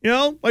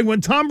 Like when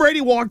Tom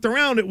Brady walked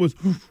around, it was,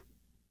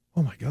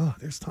 oh, my God,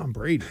 there's Tom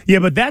Brady. Yeah,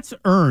 but that's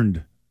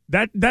earned.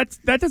 That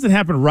doesn't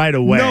happen right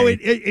away. No,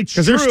 it's true.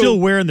 Because they're still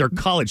wearing their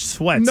college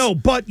sweats. No,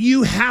 but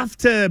you have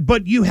to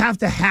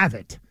have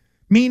it.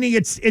 Meaning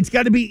it's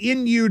got to be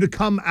in you to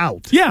come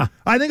out. Yeah.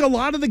 I think a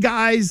lot of the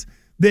guys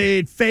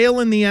that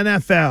fail in the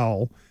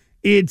NFL,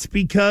 it's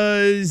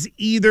because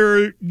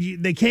either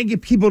they can't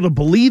get people to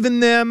believe in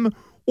them,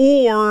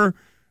 or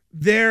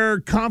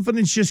their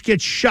confidence just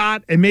gets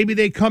shot, and maybe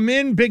they come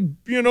in big,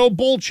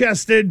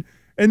 bull-chested,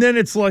 and then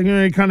it's like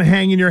kind of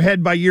hanging your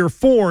head by year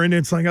 4, and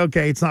it's like,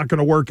 okay, it's not going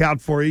to work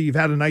out for you. You've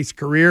had a nice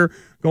career.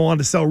 Go on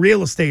to sell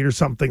real estate or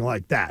something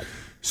like that.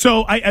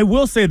 So I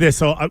will say this.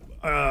 So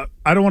I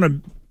don't want to.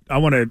 I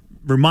want to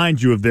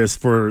remind you of this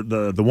for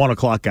the 1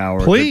 o'clock hour.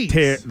 Please.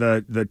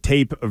 The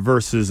tape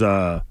versus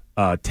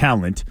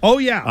talent. Oh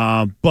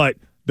yeah. But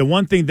the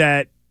one thing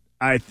that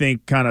I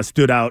think kind of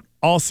stood out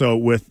also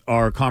with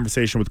our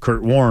conversation with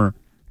Kurt Warner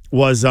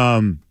was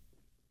how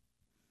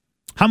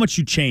much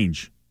you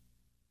change.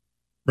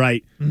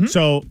 Right. Mm-hmm.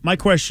 So my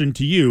question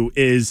to you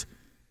is,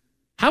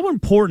 how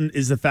important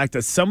is the fact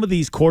that some of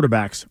these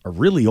quarterbacks are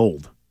really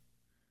old?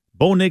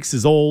 Bo Nix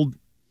is old.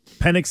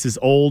 Penix is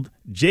old.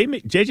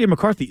 J.J.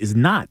 McCarthy is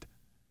not.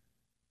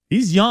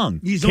 He's young.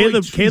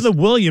 Caleb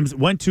Williams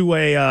went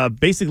to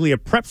basically a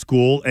prep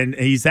school, and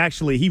he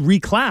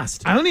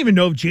reclassed. I don't even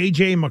know if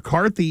J.J.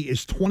 McCarthy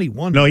is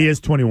 21. No, he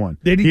is 21.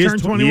 Did he turn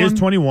 21? He is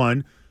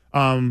 21.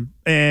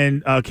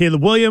 And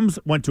Caleb Williams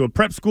went to a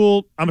prep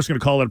school. I'm just going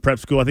to call it a prep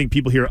school. I think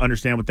people here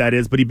understand what that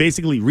is. But he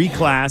basically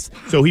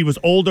reclassed. So he was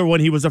older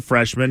when he was a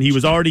freshman. He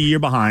was already a year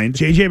behind.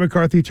 J.J.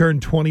 McCarthy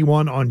turned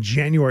 21 on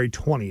January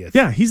 20th.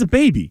 Yeah, he's a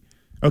baby.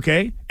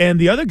 Okay? And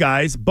the other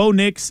guys, Bo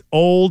Nix,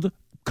 old,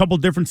 couple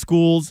different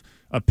schools.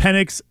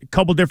 Penix,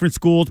 couple different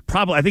schools.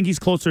 Probably, I think he's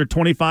closer to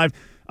 25.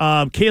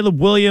 Caleb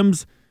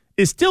Williams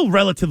is still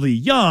relatively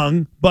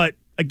young, but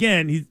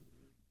again,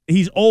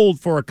 he's old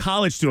for a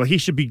college student. He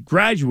should be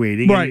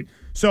graduating. Right. And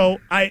so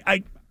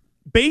I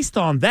based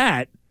on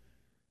that,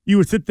 you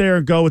would sit there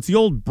and go, it's the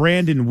old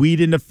Brandon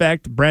Weeden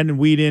effect. Brandon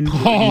Weeden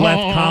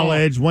left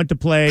college, went to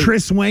play.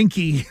 Chris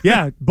Wenke.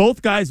 Yeah,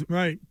 both guys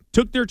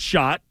took their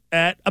shot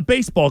at a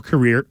baseball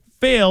career,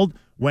 failed,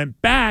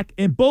 went back,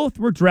 and both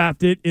were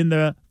drafted in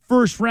the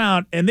first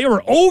round, and they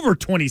were over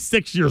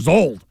 26 years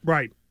old.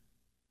 Right.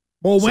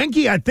 Well,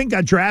 Wenke, I think,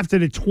 got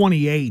drafted at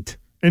 28.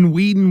 And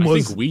Weeden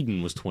was. I think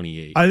Weeden was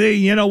 28. I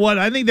think, you know what?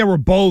 I think they were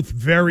both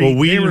very. Well,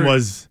 Weeden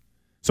was.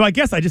 So I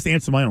guess I just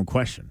answered my own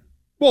question.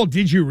 Well,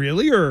 did you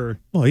really? Or.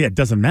 Well, yeah, it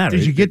doesn't matter.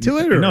 Did you get to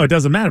it? Or? No, it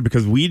doesn't matter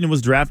because Weeden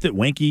was drafted.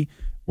 Winky.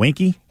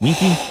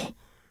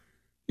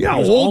 Yeah, he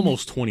was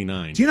almost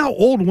 29. Do you know how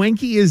old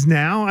Wenke is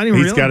now? I didn't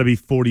He's realize. got to be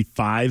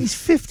 45. He's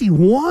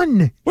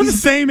 51. We're the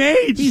same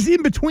age. He's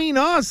in between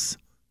us.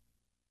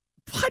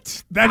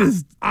 What? That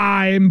is.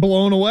 I'm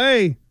blown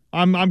away.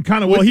 I'm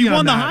kind of. Well, he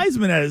won the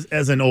Heisman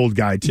as an old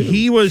guy too.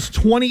 He was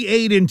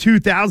 28 in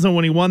 2000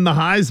 when he won the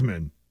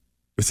Heisman.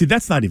 But see,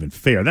 that's not even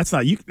fair. That's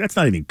not even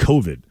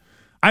COVID.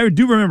 I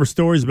do remember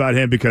stories about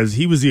him because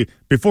he was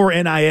before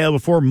NIL,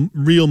 before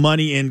real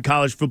money in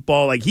college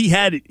football. Like he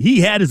had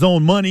his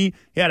own money.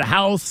 He had a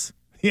house.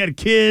 He had a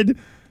kid.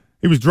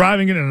 He was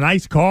driving in a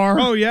nice car.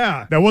 Oh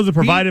yeah, that wasn't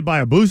provided by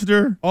a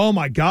booster. Oh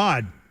my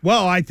God.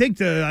 Well, I think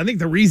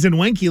the reason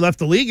Wenke left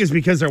the league is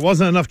because there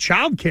wasn't enough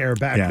childcare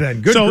back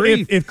then. Good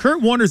grief. if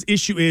Kurt Warner's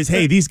issue is,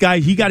 hey, these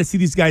guys, you got to see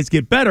these guys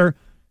get better.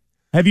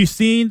 Have you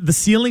seen the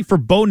ceiling for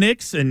Bo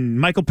Nix and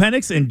Michael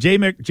Penix and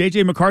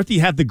J.J. McCarthy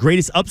have the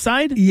greatest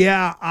upside?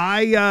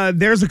 Yeah,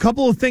 there's a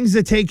couple of things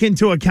to take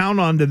into account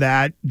onto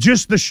that.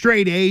 Just the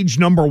straight age,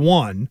 number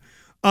one.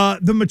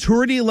 The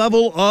maturity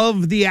level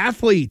of the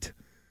athlete.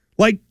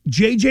 Like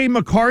J.J.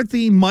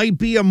 McCarthy might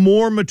be a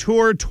more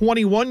mature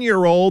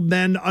 21-year-old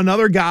than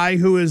another guy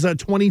who is a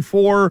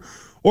 24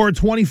 or a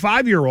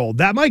 25-year-old.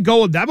 That would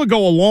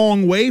go a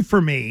long way for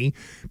me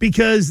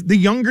because the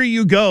younger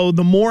you go,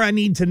 the more I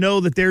need to know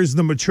that there's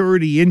the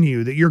maturity in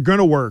you, that you're going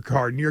to work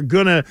hard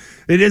and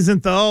it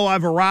isn't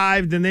I've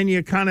arrived and then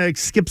you kind of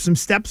skip some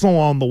steps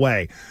along the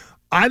way.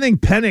 I think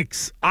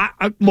Penix,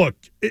 look,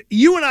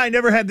 you and I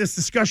never had this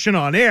discussion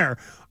on air.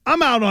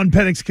 I'm out on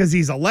Penix because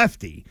he's a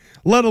lefty,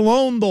 let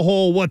alone the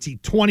whole,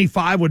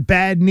 25 with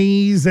bad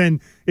knees. And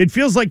it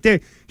feels like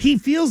he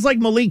feels like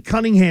Malik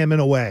Cunningham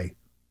in a way.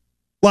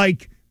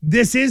 Like,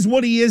 this is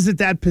what he is at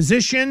that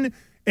position.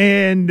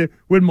 And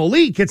with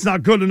Malik, it's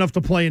not good enough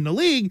to play in the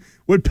league.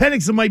 With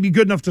Penix, it might be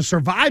good enough to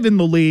survive in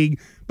the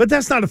league, but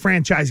that's not a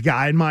franchise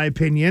guy, in my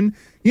opinion.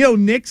 You know,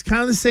 Nick's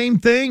kind of the same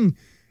thing.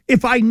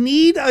 If I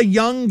need a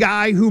young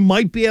guy who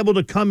might be able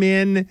to come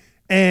in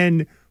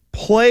and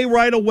play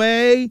right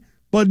away,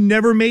 but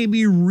never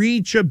maybe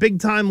reach a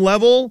big-time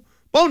level,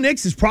 Bo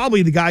Nix is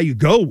probably the guy you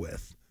go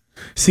with.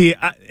 See,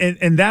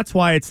 and that's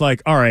why it's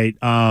like, all right,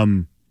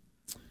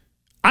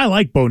 I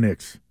like Bo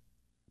Nix,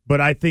 but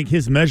I think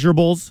his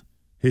measurables,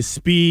 his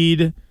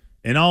speed,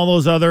 and all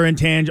those other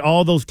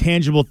all those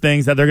tangible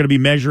things that they're going to be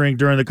measuring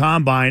during the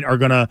combine are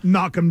going to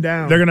knock him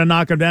down. They're going to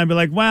knock him down and be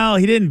like, well,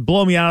 he didn't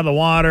blow me out of the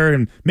water,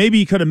 and maybe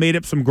he could have made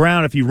up some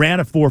ground if he ran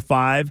a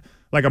 4.5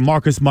 like a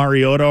Marcus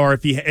Mariota, or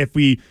if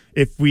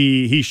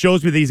he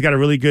shows me that he's got a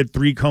really good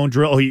 3-cone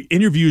drill, he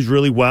interviews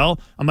really well.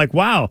 I'm like,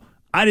 wow,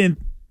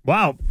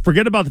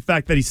 forget about the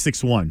fact that he's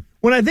 6'1".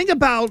 When I think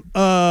about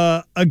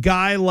a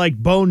guy like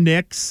Bo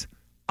Nix,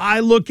 I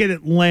look at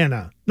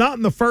Atlanta, not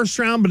in the first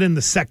round, but in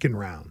the second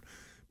round.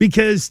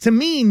 Because to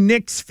me,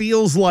 Nix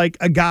feels like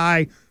a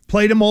guy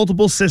played in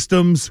multiple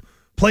systems,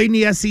 played in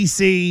the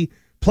SEC,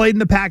 played in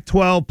the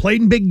Pac-12,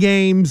 played in big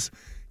games.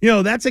 You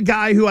know, that's a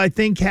guy who I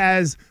think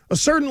has a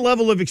certain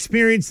level of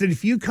experience that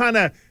if you kind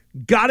of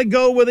got to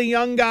go with a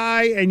young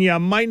guy and you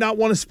might not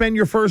want to spend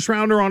your first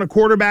rounder on a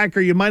quarterback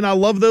or you might not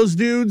love those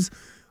dudes,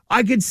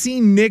 I could see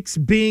Nix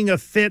being a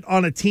fit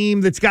on a team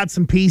that's got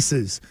some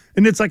pieces.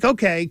 And it's like,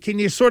 okay, can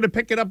you sort of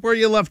pick it up where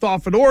you left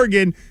off at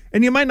Oregon?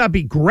 And you might not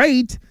be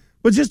great,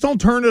 but just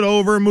don't turn it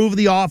over, move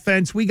the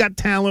offense. We got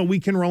talent. We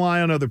can rely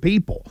on other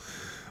people.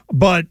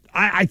 But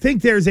I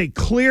think there's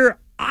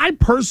I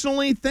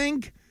personally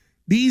think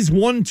these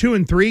 1, 2,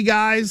 and 3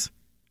 guys,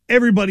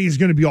 everybody is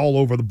going to be all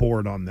over the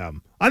board on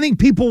them. I think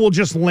people will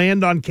just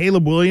land on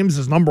Caleb Williams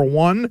as number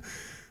 1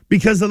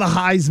 because of the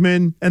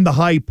Heisman and the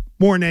hype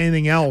more than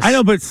anything else. I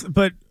know,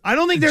 but I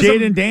don't think there's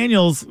Jaden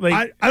Daniels.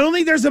 I don't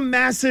think there's a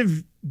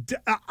massive.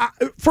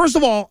 First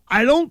of all,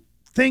 I don't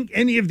think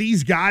any of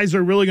these guys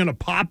are really going to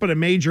pop at a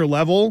major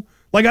level.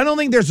 Like, I don't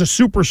think there's a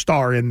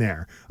superstar in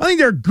there. I think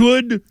they're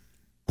good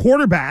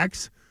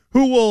quarterbacks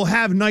who will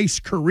have nice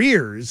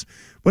careers,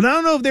 but I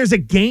don't know if there's a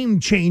game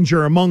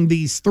changer among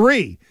these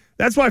three.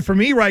 That's why for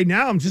me right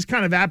now, I'm just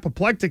kind of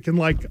apoplectic and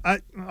like,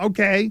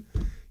 okay.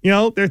 You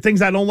know, there are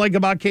things I don't like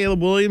about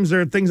Caleb Williams.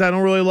 There are things I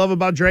don't really love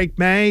about Drake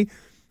May.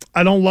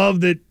 I don't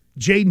love that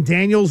Jaden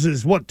Daniels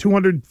is,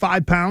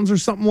 205 pounds or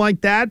something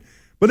like that.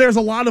 But there's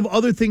a lot of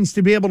other things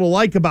to be able to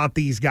like about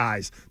these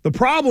guys. The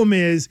problem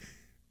is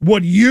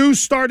what you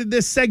started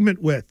this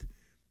segment with.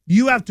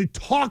 You have to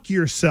talk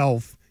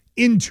yourself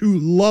into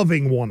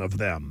loving one of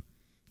them,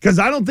 because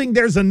I don't think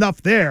there's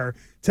enough there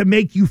to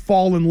make you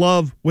fall in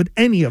love with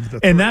any of the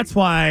three. And that's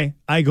why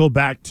I go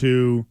back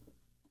to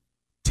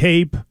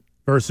tape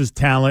versus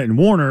talent.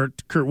 And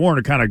Kurt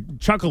Warner kind of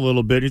chuckled a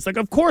little bit. He's like,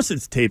 of course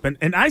it's tape.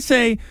 And I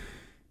say,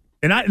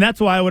 and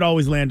that's why I would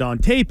always land on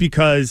tape,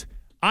 because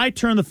I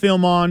turn the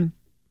film on.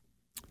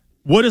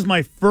 What is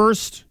my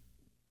first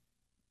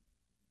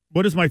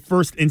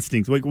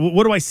instinct? Like,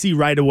 what do I see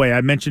right away?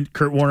 I mentioned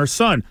Kurt Warner's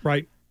son.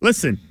 Right.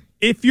 Listen,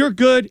 if you're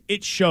good,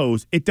 it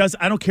shows. It does.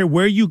 I don't care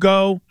where you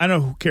go. I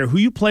don't care who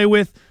you play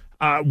with,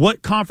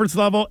 what conference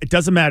level. It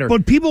doesn't matter.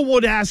 But people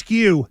would ask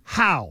you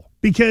how,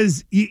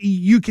 because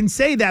you can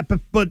say that,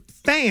 but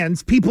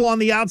fans, people on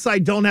the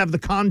outside, don't have the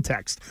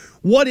context.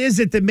 What is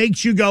it that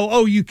makes you go,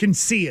 oh, you can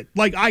see it?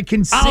 Like, I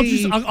can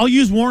see. I'll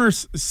use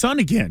Warner's son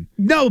again.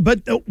 No,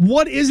 but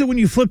what is it when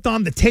you flipped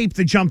on the tape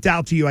that jumped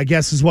out to you, I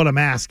guess is what I'm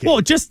asking.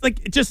 Well, just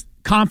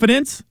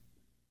confidence,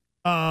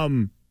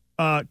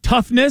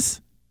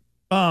 toughness,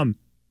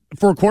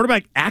 for a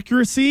quarterback,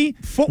 accuracy,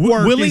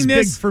 footwork is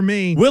big for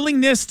me.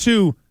 Willingness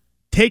to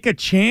take a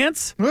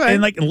chance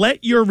and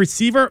let your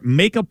receiver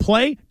make a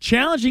play.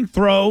 Challenging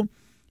throw.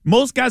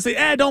 Most guys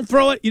say, don't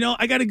throw it. You know,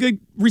 I got a good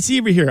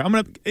receiver here.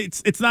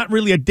 It's not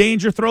really a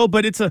danger throw,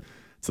 but it's a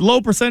low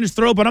percentage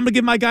throw, but I'm gonna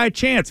give my guy a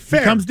chance.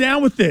 Fair. He comes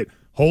down with it.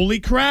 Holy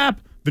crap.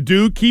 The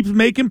dude keeps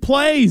making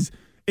plays.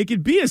 It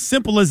could be as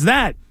simple as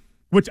that,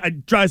 which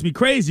drives me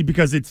crazy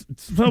because it's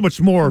so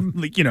much more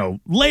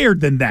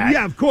layered than that.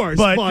 Yeah, of course.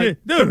 But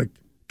dude,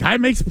 guy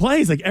makes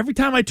plays. Like, every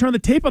time I turn the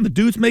tape on, the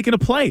dude's making a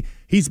play.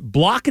 He's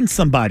blocking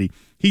somebody.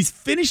 He's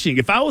finishing.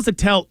 If I was to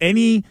tell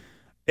any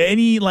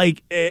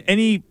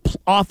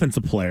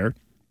offensive player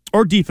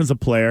or defensive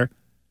player,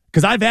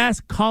 because I've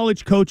asked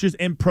college coaches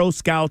and pro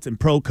scouts and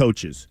pro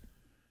coaches,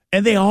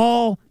 and they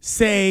all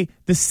say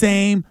the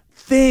same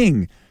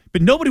thing,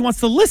 but nobody wants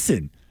to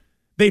listen.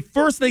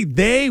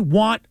 They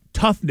want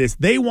toughness.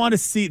 They want to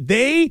see.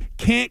 They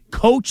can't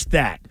coach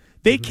that.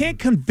 They can't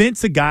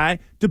convince a guy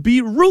to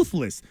be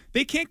ruthless.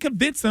 They can't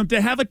convince them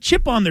to have a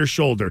chip on their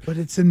shoulder. But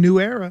it's a new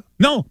era.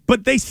 No,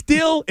 but they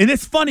still, and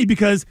it's funny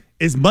because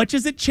as much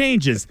as it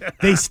changes,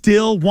 they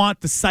still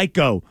want the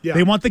psycho. Yeah.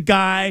 They want the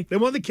guy. They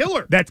want the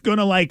killer. That's going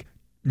to,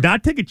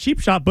 not take a cheap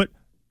shot, but,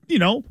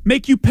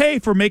 make you pay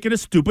for making a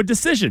stupid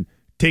decision.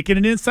 Taking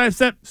an inside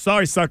step.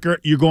 Sorry, sucker,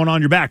 you're going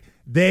on your back.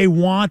 They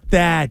want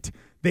that.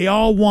 They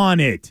all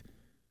want it.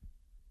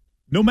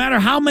 No matter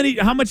how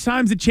much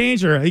times it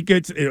changes, or he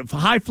gets a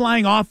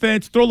high-flying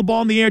offense, throw the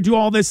ball in the air, do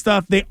all this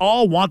stuff, they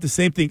all want the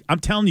same thing. I'm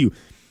telling you,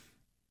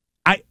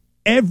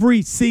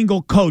 every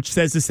single coach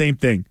says the same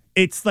thing.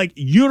 It's like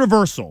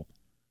universal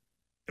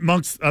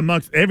amongst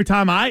every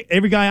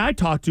guy I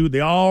talk to. They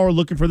all are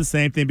looking for the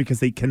same thing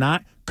because they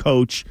cannot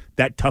coach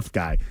that tough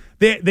guy.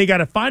 They got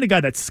to find a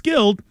guy that's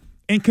skilled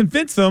and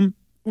convince them.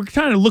 We're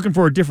kind of looking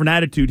for a different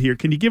attitude here.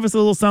 Can you give us a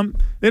little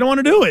something? They don't want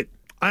to do it.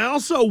 I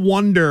also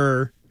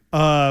wonder,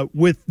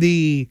 with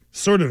the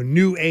sort of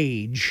new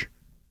age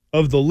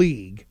of the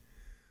league,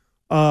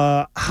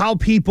 how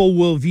people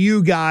will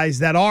view guys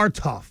that are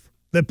tough,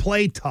 that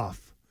play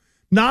tough.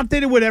 Not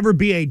that it would ever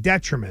be a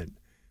detriment,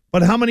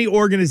 but how many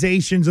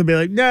organizations will be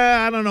like,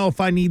 I don't know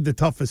if I need the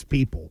toughest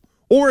people.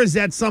 Or is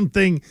that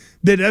something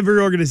that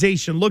every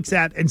organization looks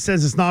at and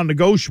says it's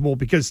non-negotiable?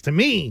 Because to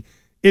me,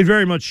 it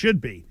very much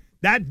should be.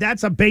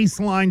 That's a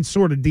baseline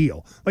sort of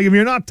deal. Like, if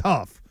you're not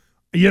tough,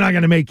 you're not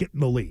going to make it in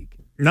the league.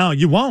 No,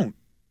 you won't.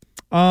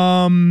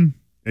 Are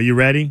you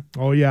ready?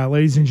 Oh, yeah,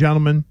 ladies and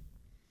gentlemen.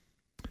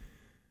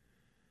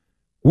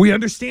 We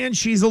understand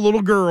she's a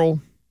little girl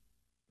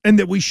and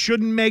that we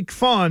shouldn't make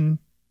fun.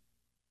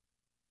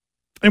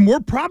 And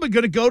we're probably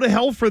going to go to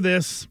hell for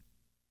this,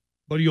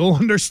 but you'll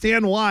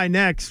understand why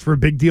next for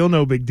Big Deal,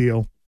 No Big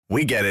Deal.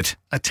 We get it.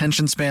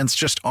 Attention spans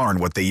just aren't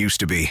what they used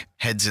to be.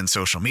 Heads in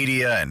social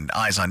media and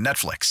eyes on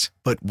Netflix.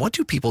 But what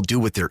do people do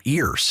with their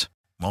ears?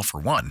 Well,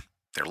 for one,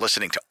 they're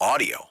listening to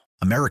audio.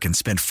 Americans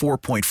spend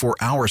 4.4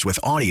 hours with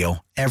audio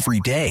every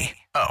day.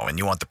 Oh, and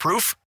you want the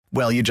proof?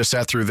 Well, you just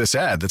sat through this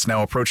ad that's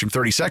now approaching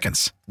 30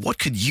 seconds. What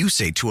could you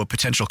say to a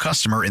potential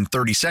customer in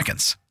 30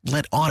 seconds?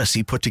 Let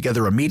Odyssey put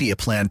together a media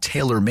plan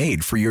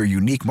tailor-made for your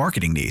unique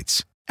marketing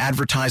needs.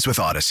 Advertise with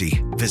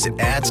Odyssey. Visit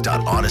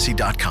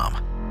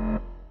ads.odyssey.com.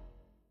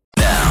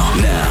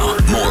 Now,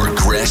 more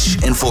Gresh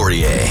and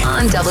Fauria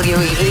on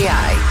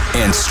WEEI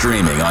and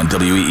streaming on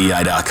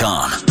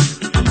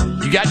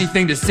WEEI.com. You You got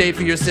anything to say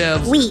for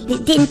yourselves? We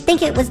didn't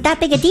think it was that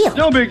big a deal.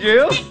 No big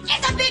deal.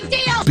 It's a big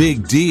deal.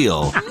 Big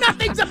deal.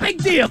 Nothing's a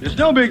big deal. It's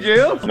no big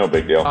deal. No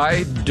big deal.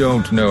 I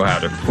don't know how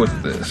to put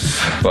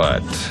this,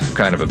 but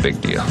kind of a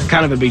big deal.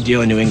 Kind of a big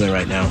deal in New England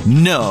right now.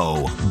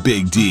 No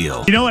big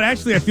deal. You know what?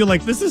 Actually, I feel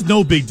like this is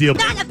no big deal.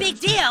 Not a big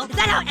deal. Is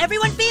that how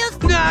everyone feels?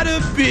 Not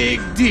a big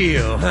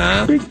deal,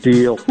 huh? Big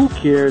deal. Who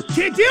cares?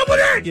 Can't deal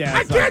with it. Yeah,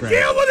 I can't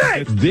deal with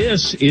it.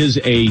 This is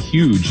a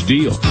huge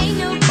deal.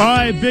 All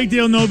right, big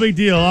deal, no big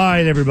deal. All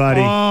right,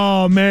 everybody.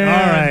 Oh, man.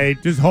 All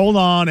right, just hold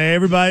on.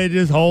 Everybody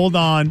just hold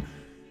on.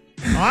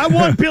 I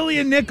want Billy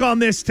and Nick on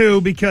this,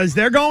 too, because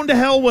they're going to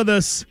hell with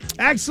us.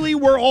 Actually,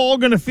 we're all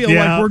going to feel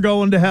like we're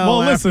going to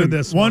hell after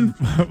this one.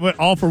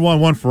 All for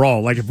one for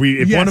all. Like, if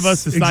one of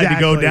us decide to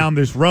go down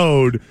this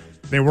road,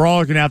 then we're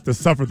all going to have to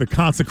suffer the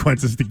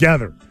consequences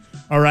together.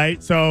 All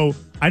right? So,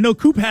 I know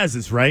Coop has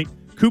this, right?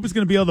 Coop is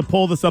going to be able to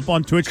pull this up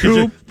on Twitch.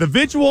 Coop. The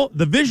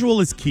visual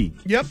is key.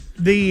 Yep.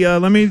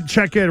 Let me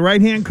check it.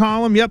 Right-hand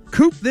column. Yep.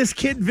 Coop this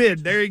kid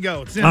vid. There you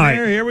go. It's in all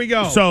there. Right. Here we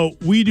go. So,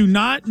 we do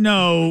not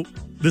know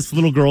this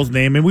little girl's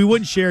name, and we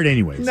wouldn't share it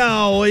anyways.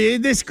 No,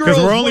 this girl.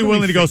 Because we're only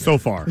willing to go so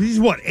far. He's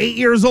what, 8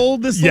 years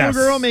old, this little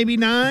girl? Maybe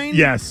 9?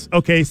 Yes.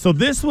 Okay, so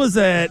this was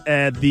at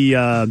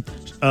the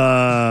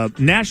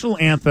national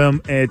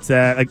anthem. It's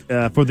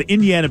for the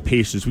Indiana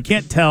Pacers. We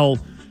can't tell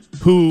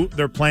who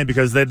they're playing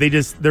because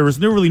there was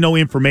really no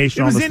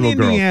information on this little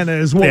girl. Indiana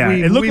is what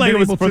it looked like it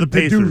was for the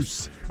Pacers.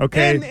 Deduce.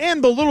 Okay.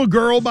 And the little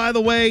girl, by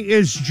the way,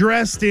 is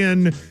dressed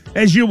in,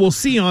 as you will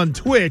see on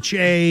Twitch,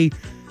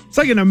 it's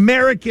like an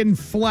American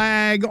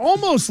flag,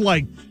 almost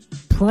like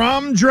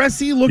prom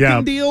dressy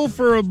looking deal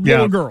for a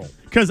little girl.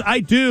 Because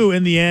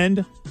in the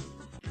end,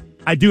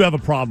 I do have a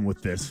problem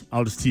with this.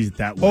 I'll just tease it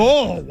that way.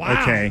 Oh,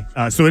 wow. Okay.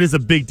 So it is a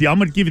big deal. I'm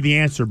going to give you the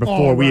answer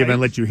before we even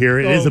let you hear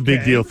it. It is a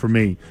big deal for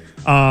me.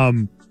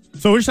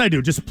 So what should I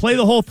do? Just play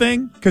the whole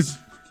thing? Because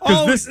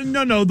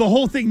No, the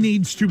whole thing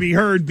needs to be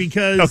heard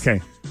because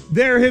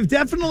there have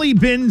definitely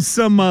been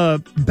some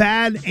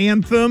bad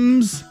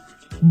anthems,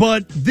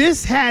 but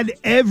this had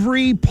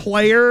every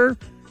player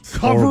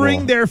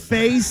covering their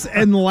face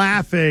and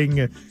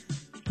laughing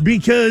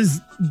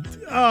because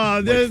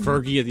like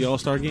Fergie at the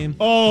All-Star game?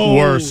 Oh,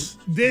 worse.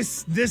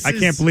 This I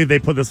can't believe they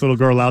put this little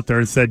girl out there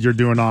and said you're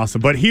doing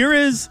awesome. But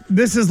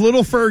this is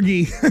little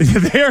Fergie.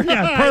 Perfect.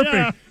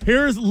 Yeah.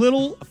 Here's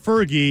little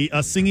Fergie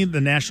singing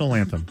the national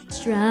anthem.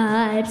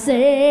 Stripes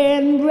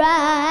and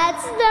bright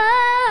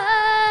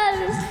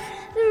stars,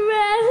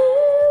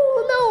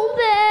 round on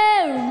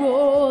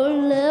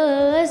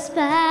perilous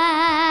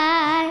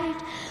fight,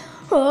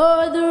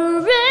 o'er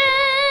the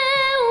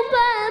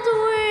ramparts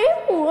we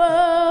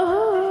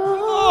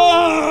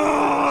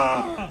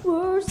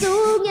were so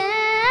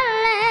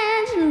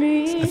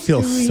gallantly. I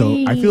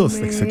feel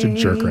like such a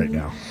jerk right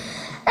now.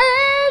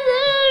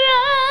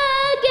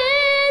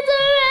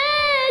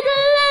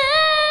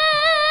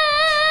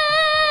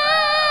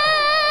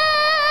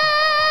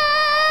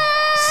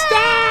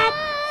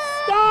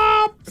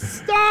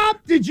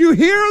 Did you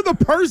hear the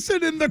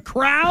person in the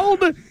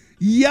crowd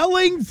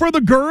yelling for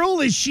the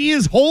girl as she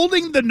is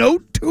holding the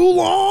note too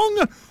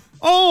long?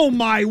 Oh,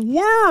 my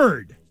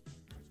word.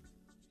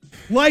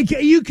 Like,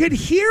 you could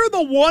hear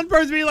the one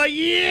person be like,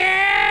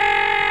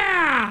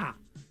 yeah!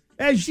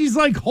 As she's,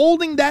 like,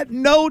 holding that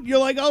note, you're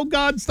like, oh,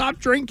 God, stop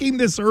drinking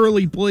this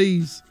early,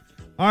 please.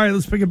 All right,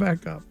 let's pick it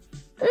back up.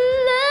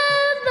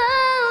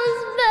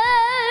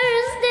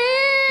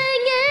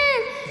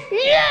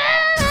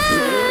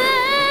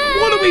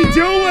 What are we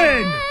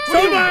doing?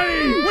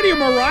 Somebody! What are you,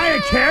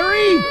 Mariah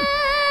Carey?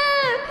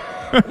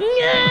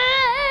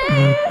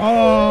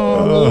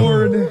 Oh,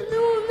 Lord.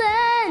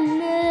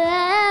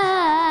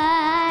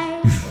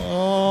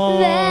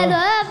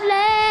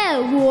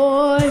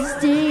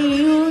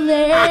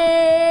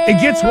 It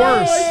gets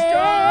worse.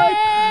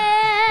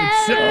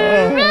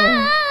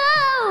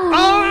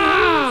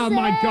 Oh,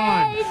 my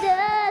God.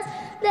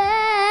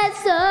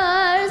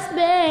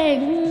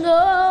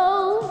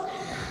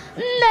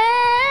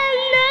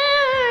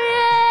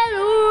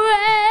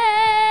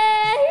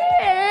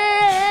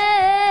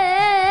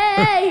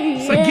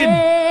 It's like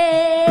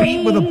getting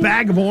beat with a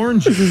bag of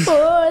oranges.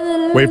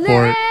 Wait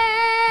for it.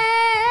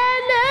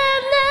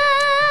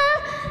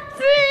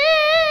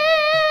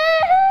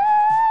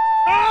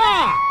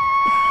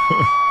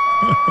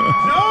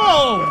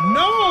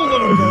 No,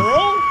 little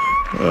girl.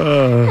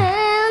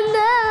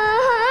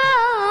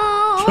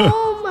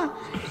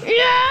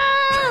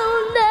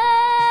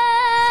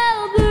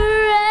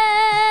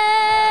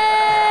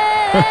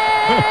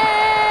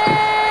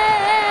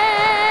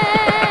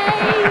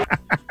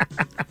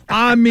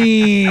 I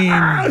mean,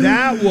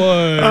 that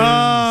was...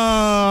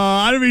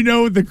 I don't even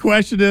know what the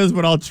question is,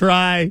 but I'll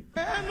try.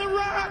 And the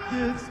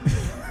Rockets.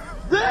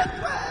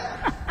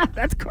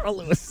 That's Carl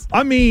Lewis.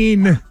 I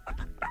mean,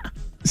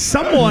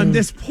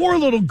 this poor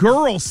little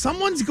girl,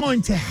 someone's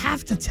going to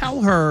have to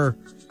tell her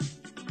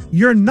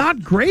You're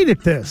not great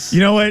at this. You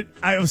know what?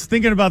 I was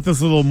thinking about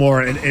this a little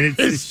more, and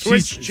it's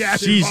Twitch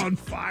chat is on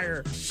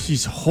fire.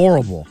 She's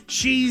horrible.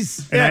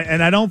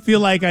 And I don't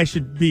feel like I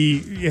should be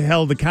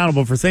held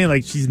accountable for saying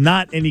like she's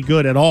not any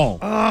good at all.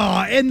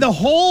 And the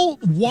whole,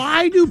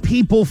 why do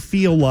people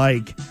feel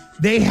like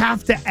they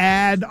have to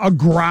add a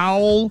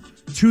growl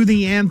to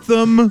the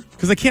anthem?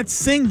 Because they can't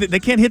sing, they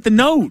can't hit the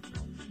note.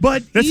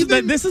 But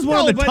this is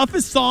one of the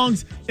toughest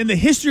songs in the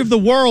history of the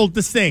world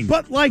to sing.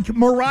 But like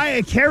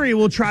Mariah Carey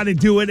will try to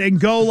do it and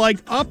go like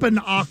up an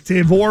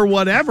octave or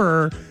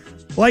whatever.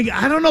 Like,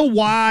 I don't know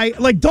why.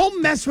 Like,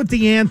 don't mess with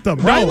the anthem,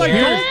 right? Like,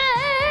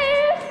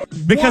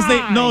 because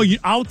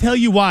I'll tell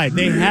you why.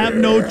 They have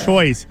no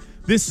choice.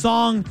 This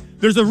song,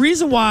 there's a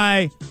reason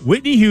why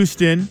Whitney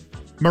Houston,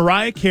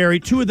 Mariah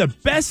Carey, two of the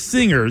best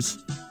singers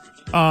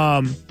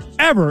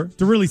ever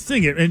to really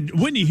sing it. And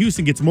Whitney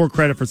Houston gets more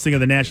credit for singing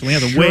the national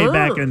anthem way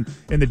back in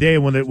the day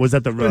when it was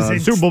at the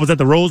Super Bowl, was at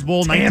the Rose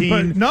Bowl,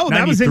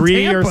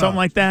 1993 or something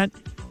like that.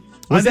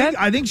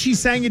 I think she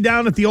sang it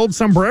down at the old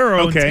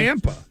Sombrero in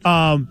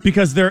Tampa.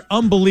 Because they're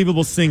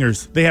unbelievable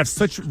singers. They have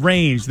such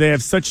range. They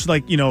have such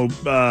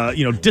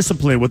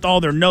discipline with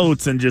all their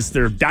notes and just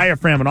their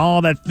diaphragm and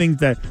all those things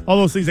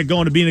that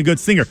go into being a good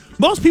singer.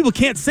 Most people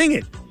can't sing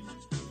it.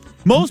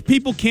 Most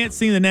people can't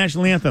sing the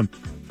national anthem.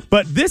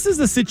 But this is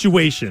a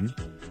situation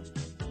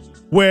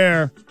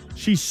where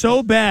she's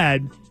so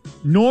bad,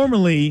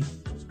 normally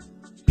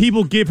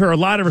people give her a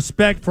lot of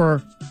respect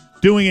for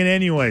doing it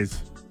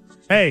anyways.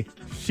 Hey,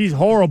 she's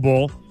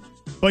horrible,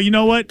 but you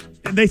know what?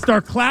 They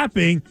start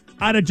clapping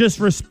out of just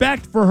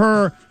respect for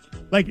her,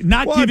 like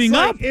not giving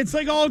up. It's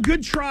like, oh,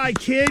 good try,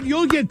 kid.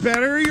 You'll get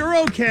better. You're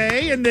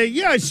okay. And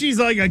she's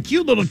like a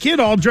cute little kid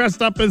all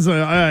dressed up as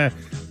a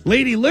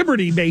Lady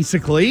Liberty,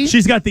 basically.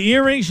 She's got the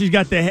earrings. She's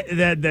got the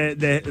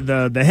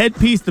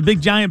headpiece, the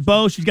big giant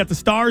bow. She's got the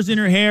stars in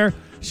her hair.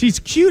 She's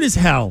cute as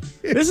hell.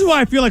 This is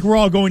why I feel like we're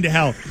all going to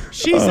hell.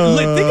 Think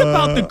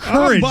about the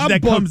courage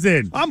that comes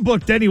in. I'm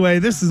booked anyway.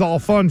 This is all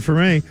fun for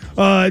me.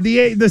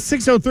 The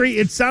 603,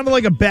 it sounded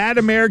like a bad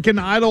American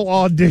Idol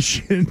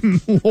audition.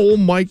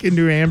 Old Mike in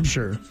New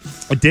Hampshire.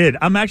 It did.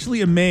 I'm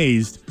actually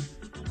amazed.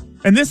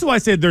 And this is why I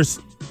said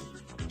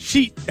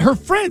her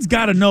friends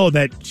got to know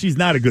that she's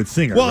not a good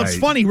singer. Well, It's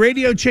funny.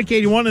 Radio Chick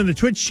 81 in the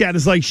Twitch chat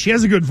is like, she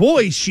has a good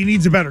voice. She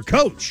needs a better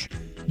coach.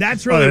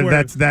 That's really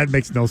that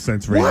makes no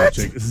sense. Radio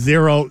Chick.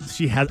 Zero.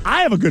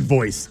 I have a good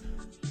voice.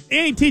 He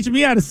ain't teaching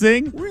me how to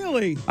sing.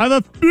 Really? I have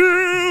a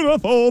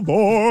beautiful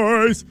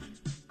voice.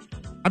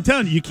 I'm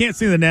telling you, you can't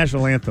sing the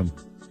national anthem.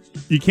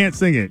 You can't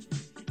sing it.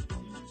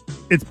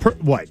 It's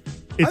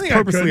It's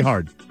purposely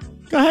hard.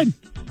 Go ahead.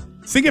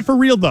 Sing it for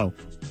real though.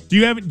 Do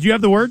you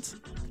have the words?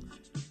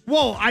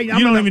 Well, you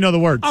don't even know the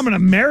words. I'm an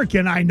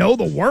American. I know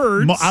the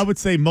words. I would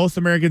say most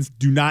Americans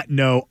do not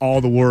know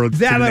all the words.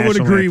 That I would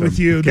agree with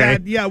you. Okay?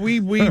 We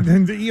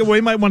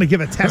might want to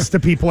give a test to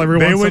people every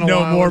once in a while. They would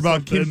know more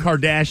about Kim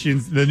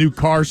Kardashian's, the new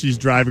car she's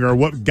driving, or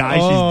what guy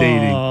she's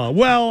dating.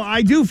 Well,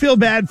 I do feel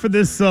bad for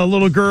this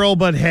little girl,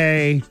 but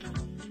hey,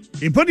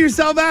 you put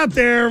yourself out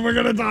there, we're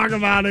going to talk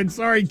about it.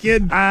 Sorry,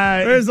 kid.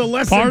 There's a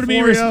lesson part of me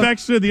for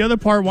respects her. The other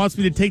part wants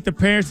me to take the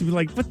parents and be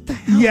like, what the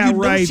hell? Yeah,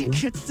 right. She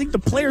can't think the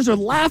players are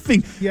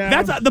laughing.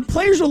 Yeah. The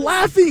players are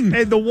laughing.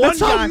 And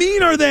how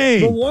mean are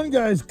they? The one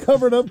guy's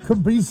covered up.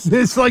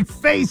 His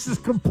face is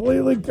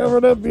completely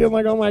covered up, being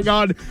like, oh my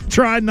God,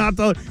 try not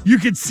to. You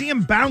could see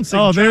him bouncing.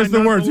 Oh, there's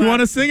the words. You want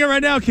to sing it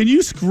right now? Can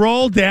you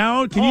scroll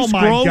down? Can you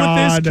scroll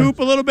with this coop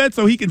a little bit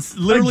so he can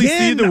literally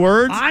see the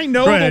words? I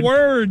know the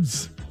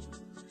words.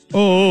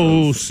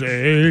 Oh,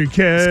 say,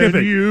 can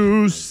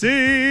you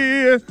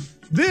see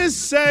this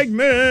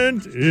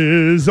segment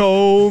is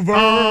over?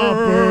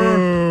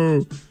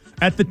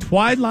 At the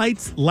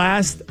twilight's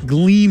last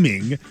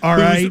gleaming, all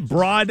right,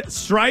 broad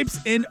stripes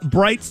and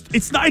bright.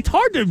 It's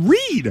hard to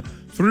read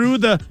through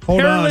the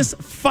perilous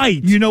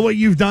fight. You know what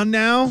you've done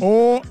now?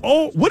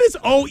 What is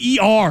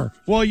OER?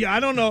 Well, I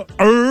don't know.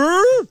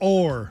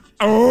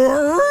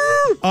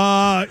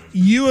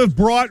 You have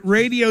brought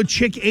Radio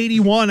Chick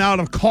 81 out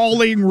of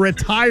calling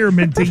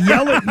retirement to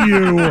yell at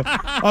you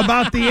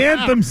about the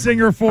anthem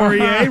singer for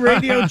you. Hey,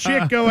 Radio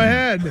Chick, go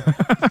ahead.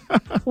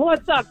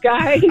 What's up,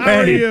 guys? How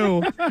are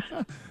you?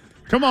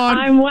 Come on.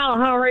 I'm well.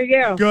 How are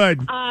you? Good.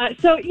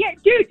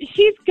 Dude,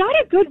 she's got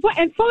a good voice.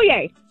 And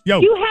Fauria,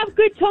 you have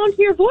good tone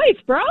to your voice,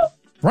 bro.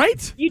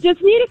 Right? You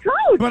just need a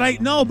coach.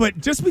 But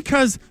just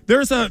because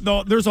there's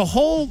a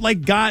whole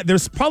guy,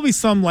 there's probably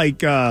some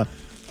voice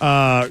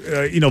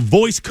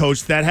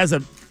coach that has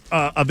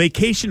a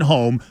vacation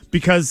home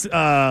because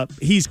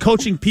he's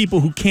coaching people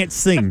who can't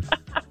sing.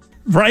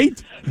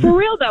 Right? For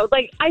real, though.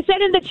 I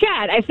said in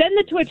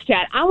the Twitch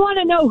chat, I want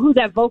to know who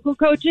that vocal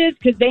coach is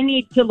because they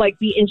need to,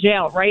 be in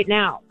jail right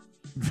now.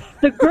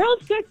 The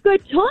girl's got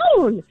good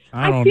tone.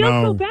 I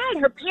feel so bad.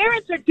 Her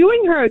parents are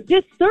doing her a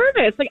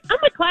disservice. Like, I'm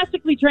a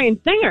classically trained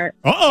singer,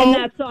 and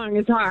that song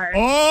is hard.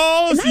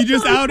 Oh, so you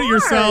just outed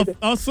yourself.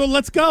 Oh, so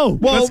let's go.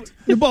 Well,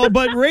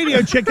 but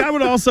Radio Chick, I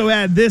would also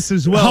add this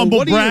as well.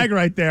 Humble brag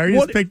right there. You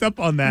just picked up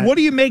on that. What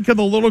do you make of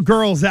the little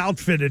girl's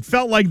outfit? It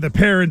felt like the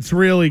parents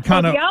really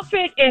kind of... The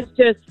outfit is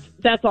just,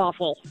 that's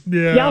awful.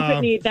 Yeah. The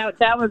outfit,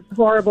 that was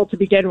horrible to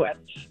begin with.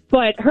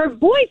 But her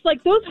voice,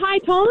 like those high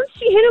tones,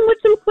 she hit him with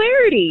some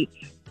clarity.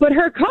 But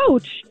her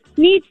coach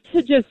needs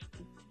to just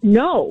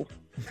know.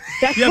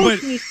 That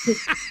coach needs to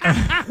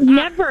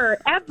never,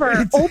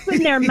 ever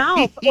open their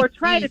mouth or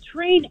try to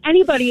train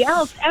anybody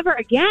else ever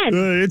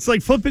again. It's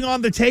like flipping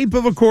on the tape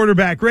of a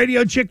quarterback.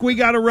 Radio Chick, we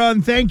got to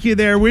run. Thank you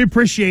there. We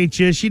appreciate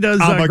you. She does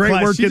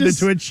great work in the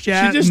Twitch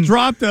chat. She just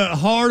dropped a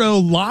hard-o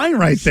line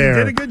right there. She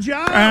did a good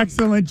job.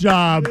 Excellent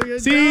job.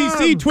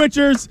 See,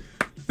 Twitchers.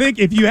 Think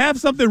if you have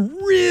something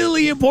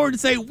really important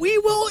to say, we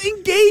will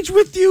engage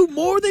with you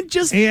more than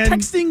just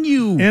texting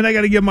you. And I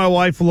got to give my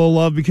wife a little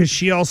love because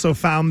she also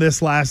found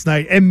this last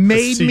night and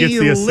made me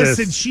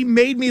listen. She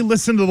made me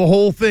listen to the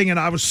whole thing, and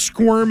I was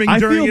squirming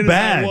during it.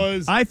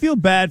 I feel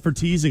bad for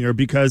teasing her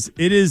because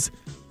it is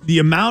the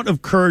amount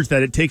of courage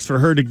that it takes for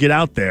her to get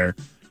out there,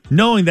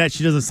 knowing that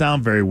she doesn't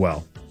sound very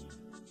well.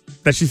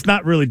 That she's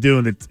not really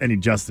doing it any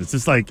justice.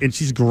 It's like, and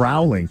she's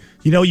growling.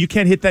 You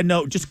can't hit that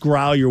note. Just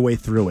growl your way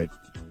through it.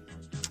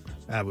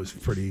 That was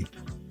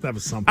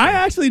something.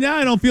 I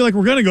don't feel like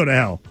we're going to go to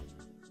hell.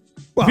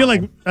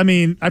 Well,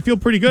 I feel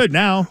pretty good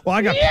now. Well,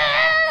 I got...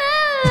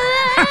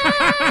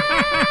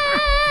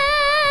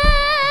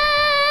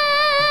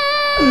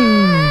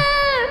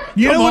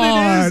 You know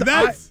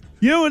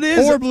what it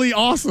is? Horribly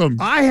awesome.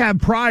 I have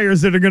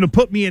priors that are going to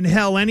put me in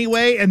hell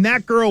anyway, and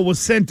that girl was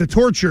sent to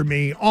torture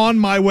me on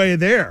my way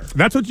there.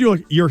 That's what you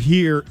will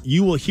hear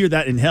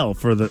that in hell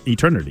for the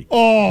eternity.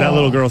 Oh. That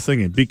little girl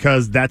singing,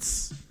 because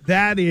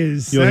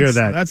you'll hear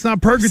that. That's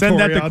not purgatory. Send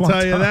that to I'll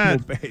tell you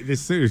that.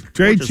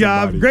 Great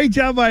job. Great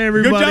job by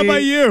everybody. Good job by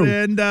you.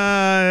 And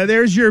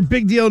there's your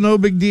big deal, no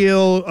big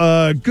deal.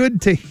 Good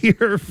to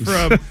hear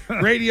from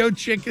Radio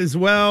Chick as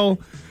well.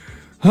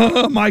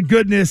 Oh, my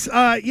goodness.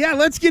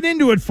 Let's get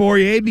into it for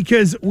you,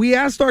 because we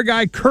asked our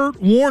guy Kurt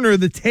Warner,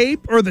 the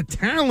tape or the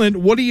talent,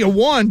 what do you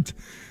want?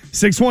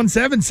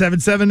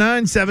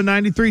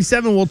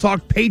 617-779-7937. We'll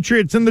talk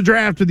Patriots in the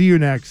draft with you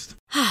next.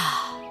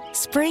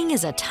 Spring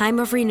is a time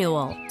of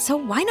renewal, so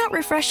why not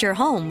refresh your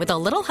home with a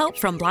little help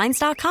from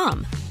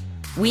Blinds.com?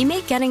 We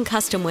make getting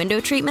custom window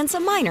treatments a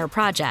minor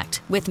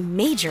project with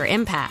major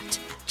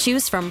impact.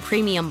 Choose from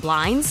premium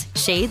blinds,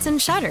 shades,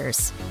 and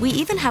shutters. We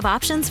even have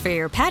options for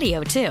your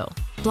patio, too.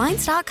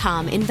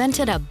 Blinds.com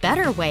invented a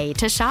better way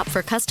to shop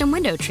for custom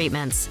window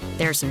treatments.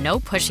 There's no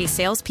pushy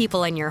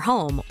salespeople in your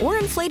home or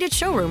inflated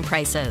showroom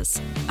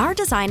prices. Our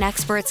design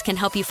experts can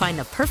help you find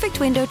the perfect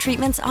window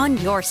treatments on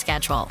your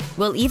schedule.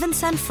 We'll even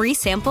send free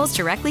samples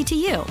directly to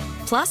you.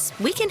 Plus,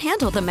 we can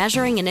handle the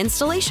measuring and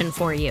installation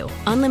for you.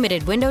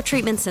 Unlimited window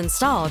treatments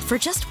installed for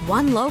just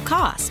one low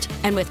cost.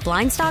 And with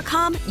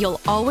Blinds.com,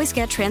 you'll always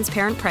get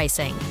transparent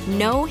pricing.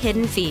 No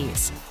hidden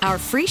fees. Our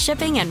free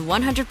shipping and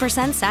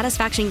 100%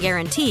 satisfaction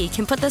guarantee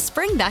can put the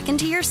spring back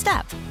into your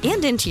step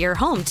and into your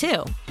home,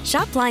 too.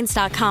 Shop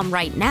Blinds.com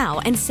right now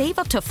and save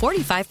up to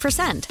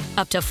 45%.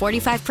 Up to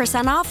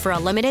 45% off for a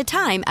limited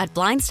time at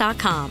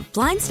Blinds.com.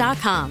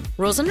 Blinds.com.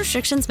 Rules and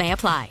restrictions may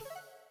apply.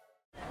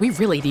 We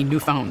really need new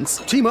phones.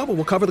 T-Mobile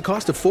will cover the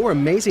cost of 4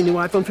 amazing new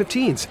iPhone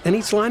 15s, and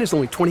each line is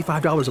only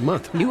 $25 a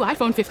month. New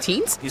iPhone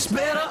 15s? It's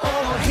better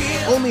over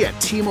here. Only at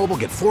T-Mobile,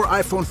 get 4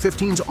 iPhone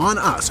 15s on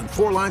us and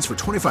 4 lines for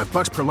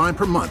 $25 per line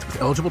per month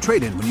with eligible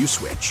trade-in when you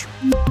switch.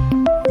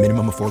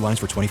 Minimum of 4 lines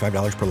for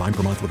 $25 per line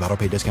per month with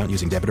autopay discount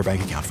using debit or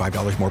bank account.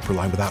 $5 more per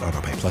line without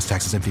autopay, plus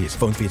taxes and fees.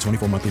 Phone fee at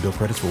 24 monthly bill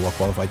credits for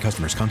well-qualified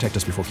customers. Contact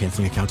us before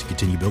canceling account to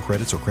continue bill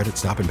credits or credit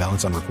stop and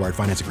balance on required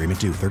finance agreement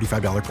due.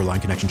 $35 per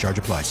line connection charge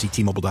applies. See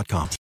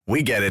T-Mobile.com.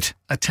 We get it.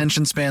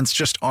 Attention spans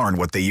just aren't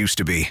what they used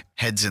to be.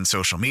 Heads in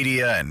social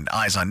media and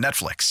eyes on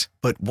Netflix.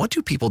 But what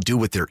do people do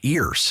with their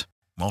ears?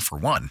 Well, for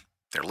one,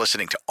 they're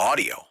listening to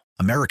audio.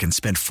 Americans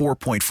spend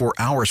 4.4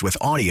 hours with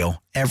audio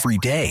every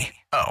day.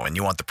 Oh, and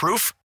you want the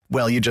proof?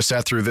 Well, you just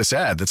sat through this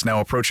ad that's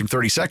now approaching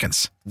 30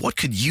 seconds. What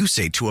could you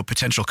say to a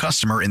potential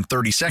customer in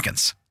 30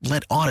 seconds?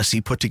 Let Odyssey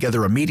put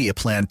together a media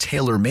plan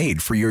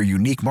tailor-made for your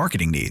unique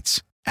marketing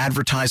needs.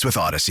 Advertise with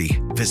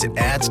Odyssey. Visit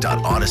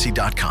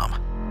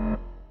ads.odyssey.com.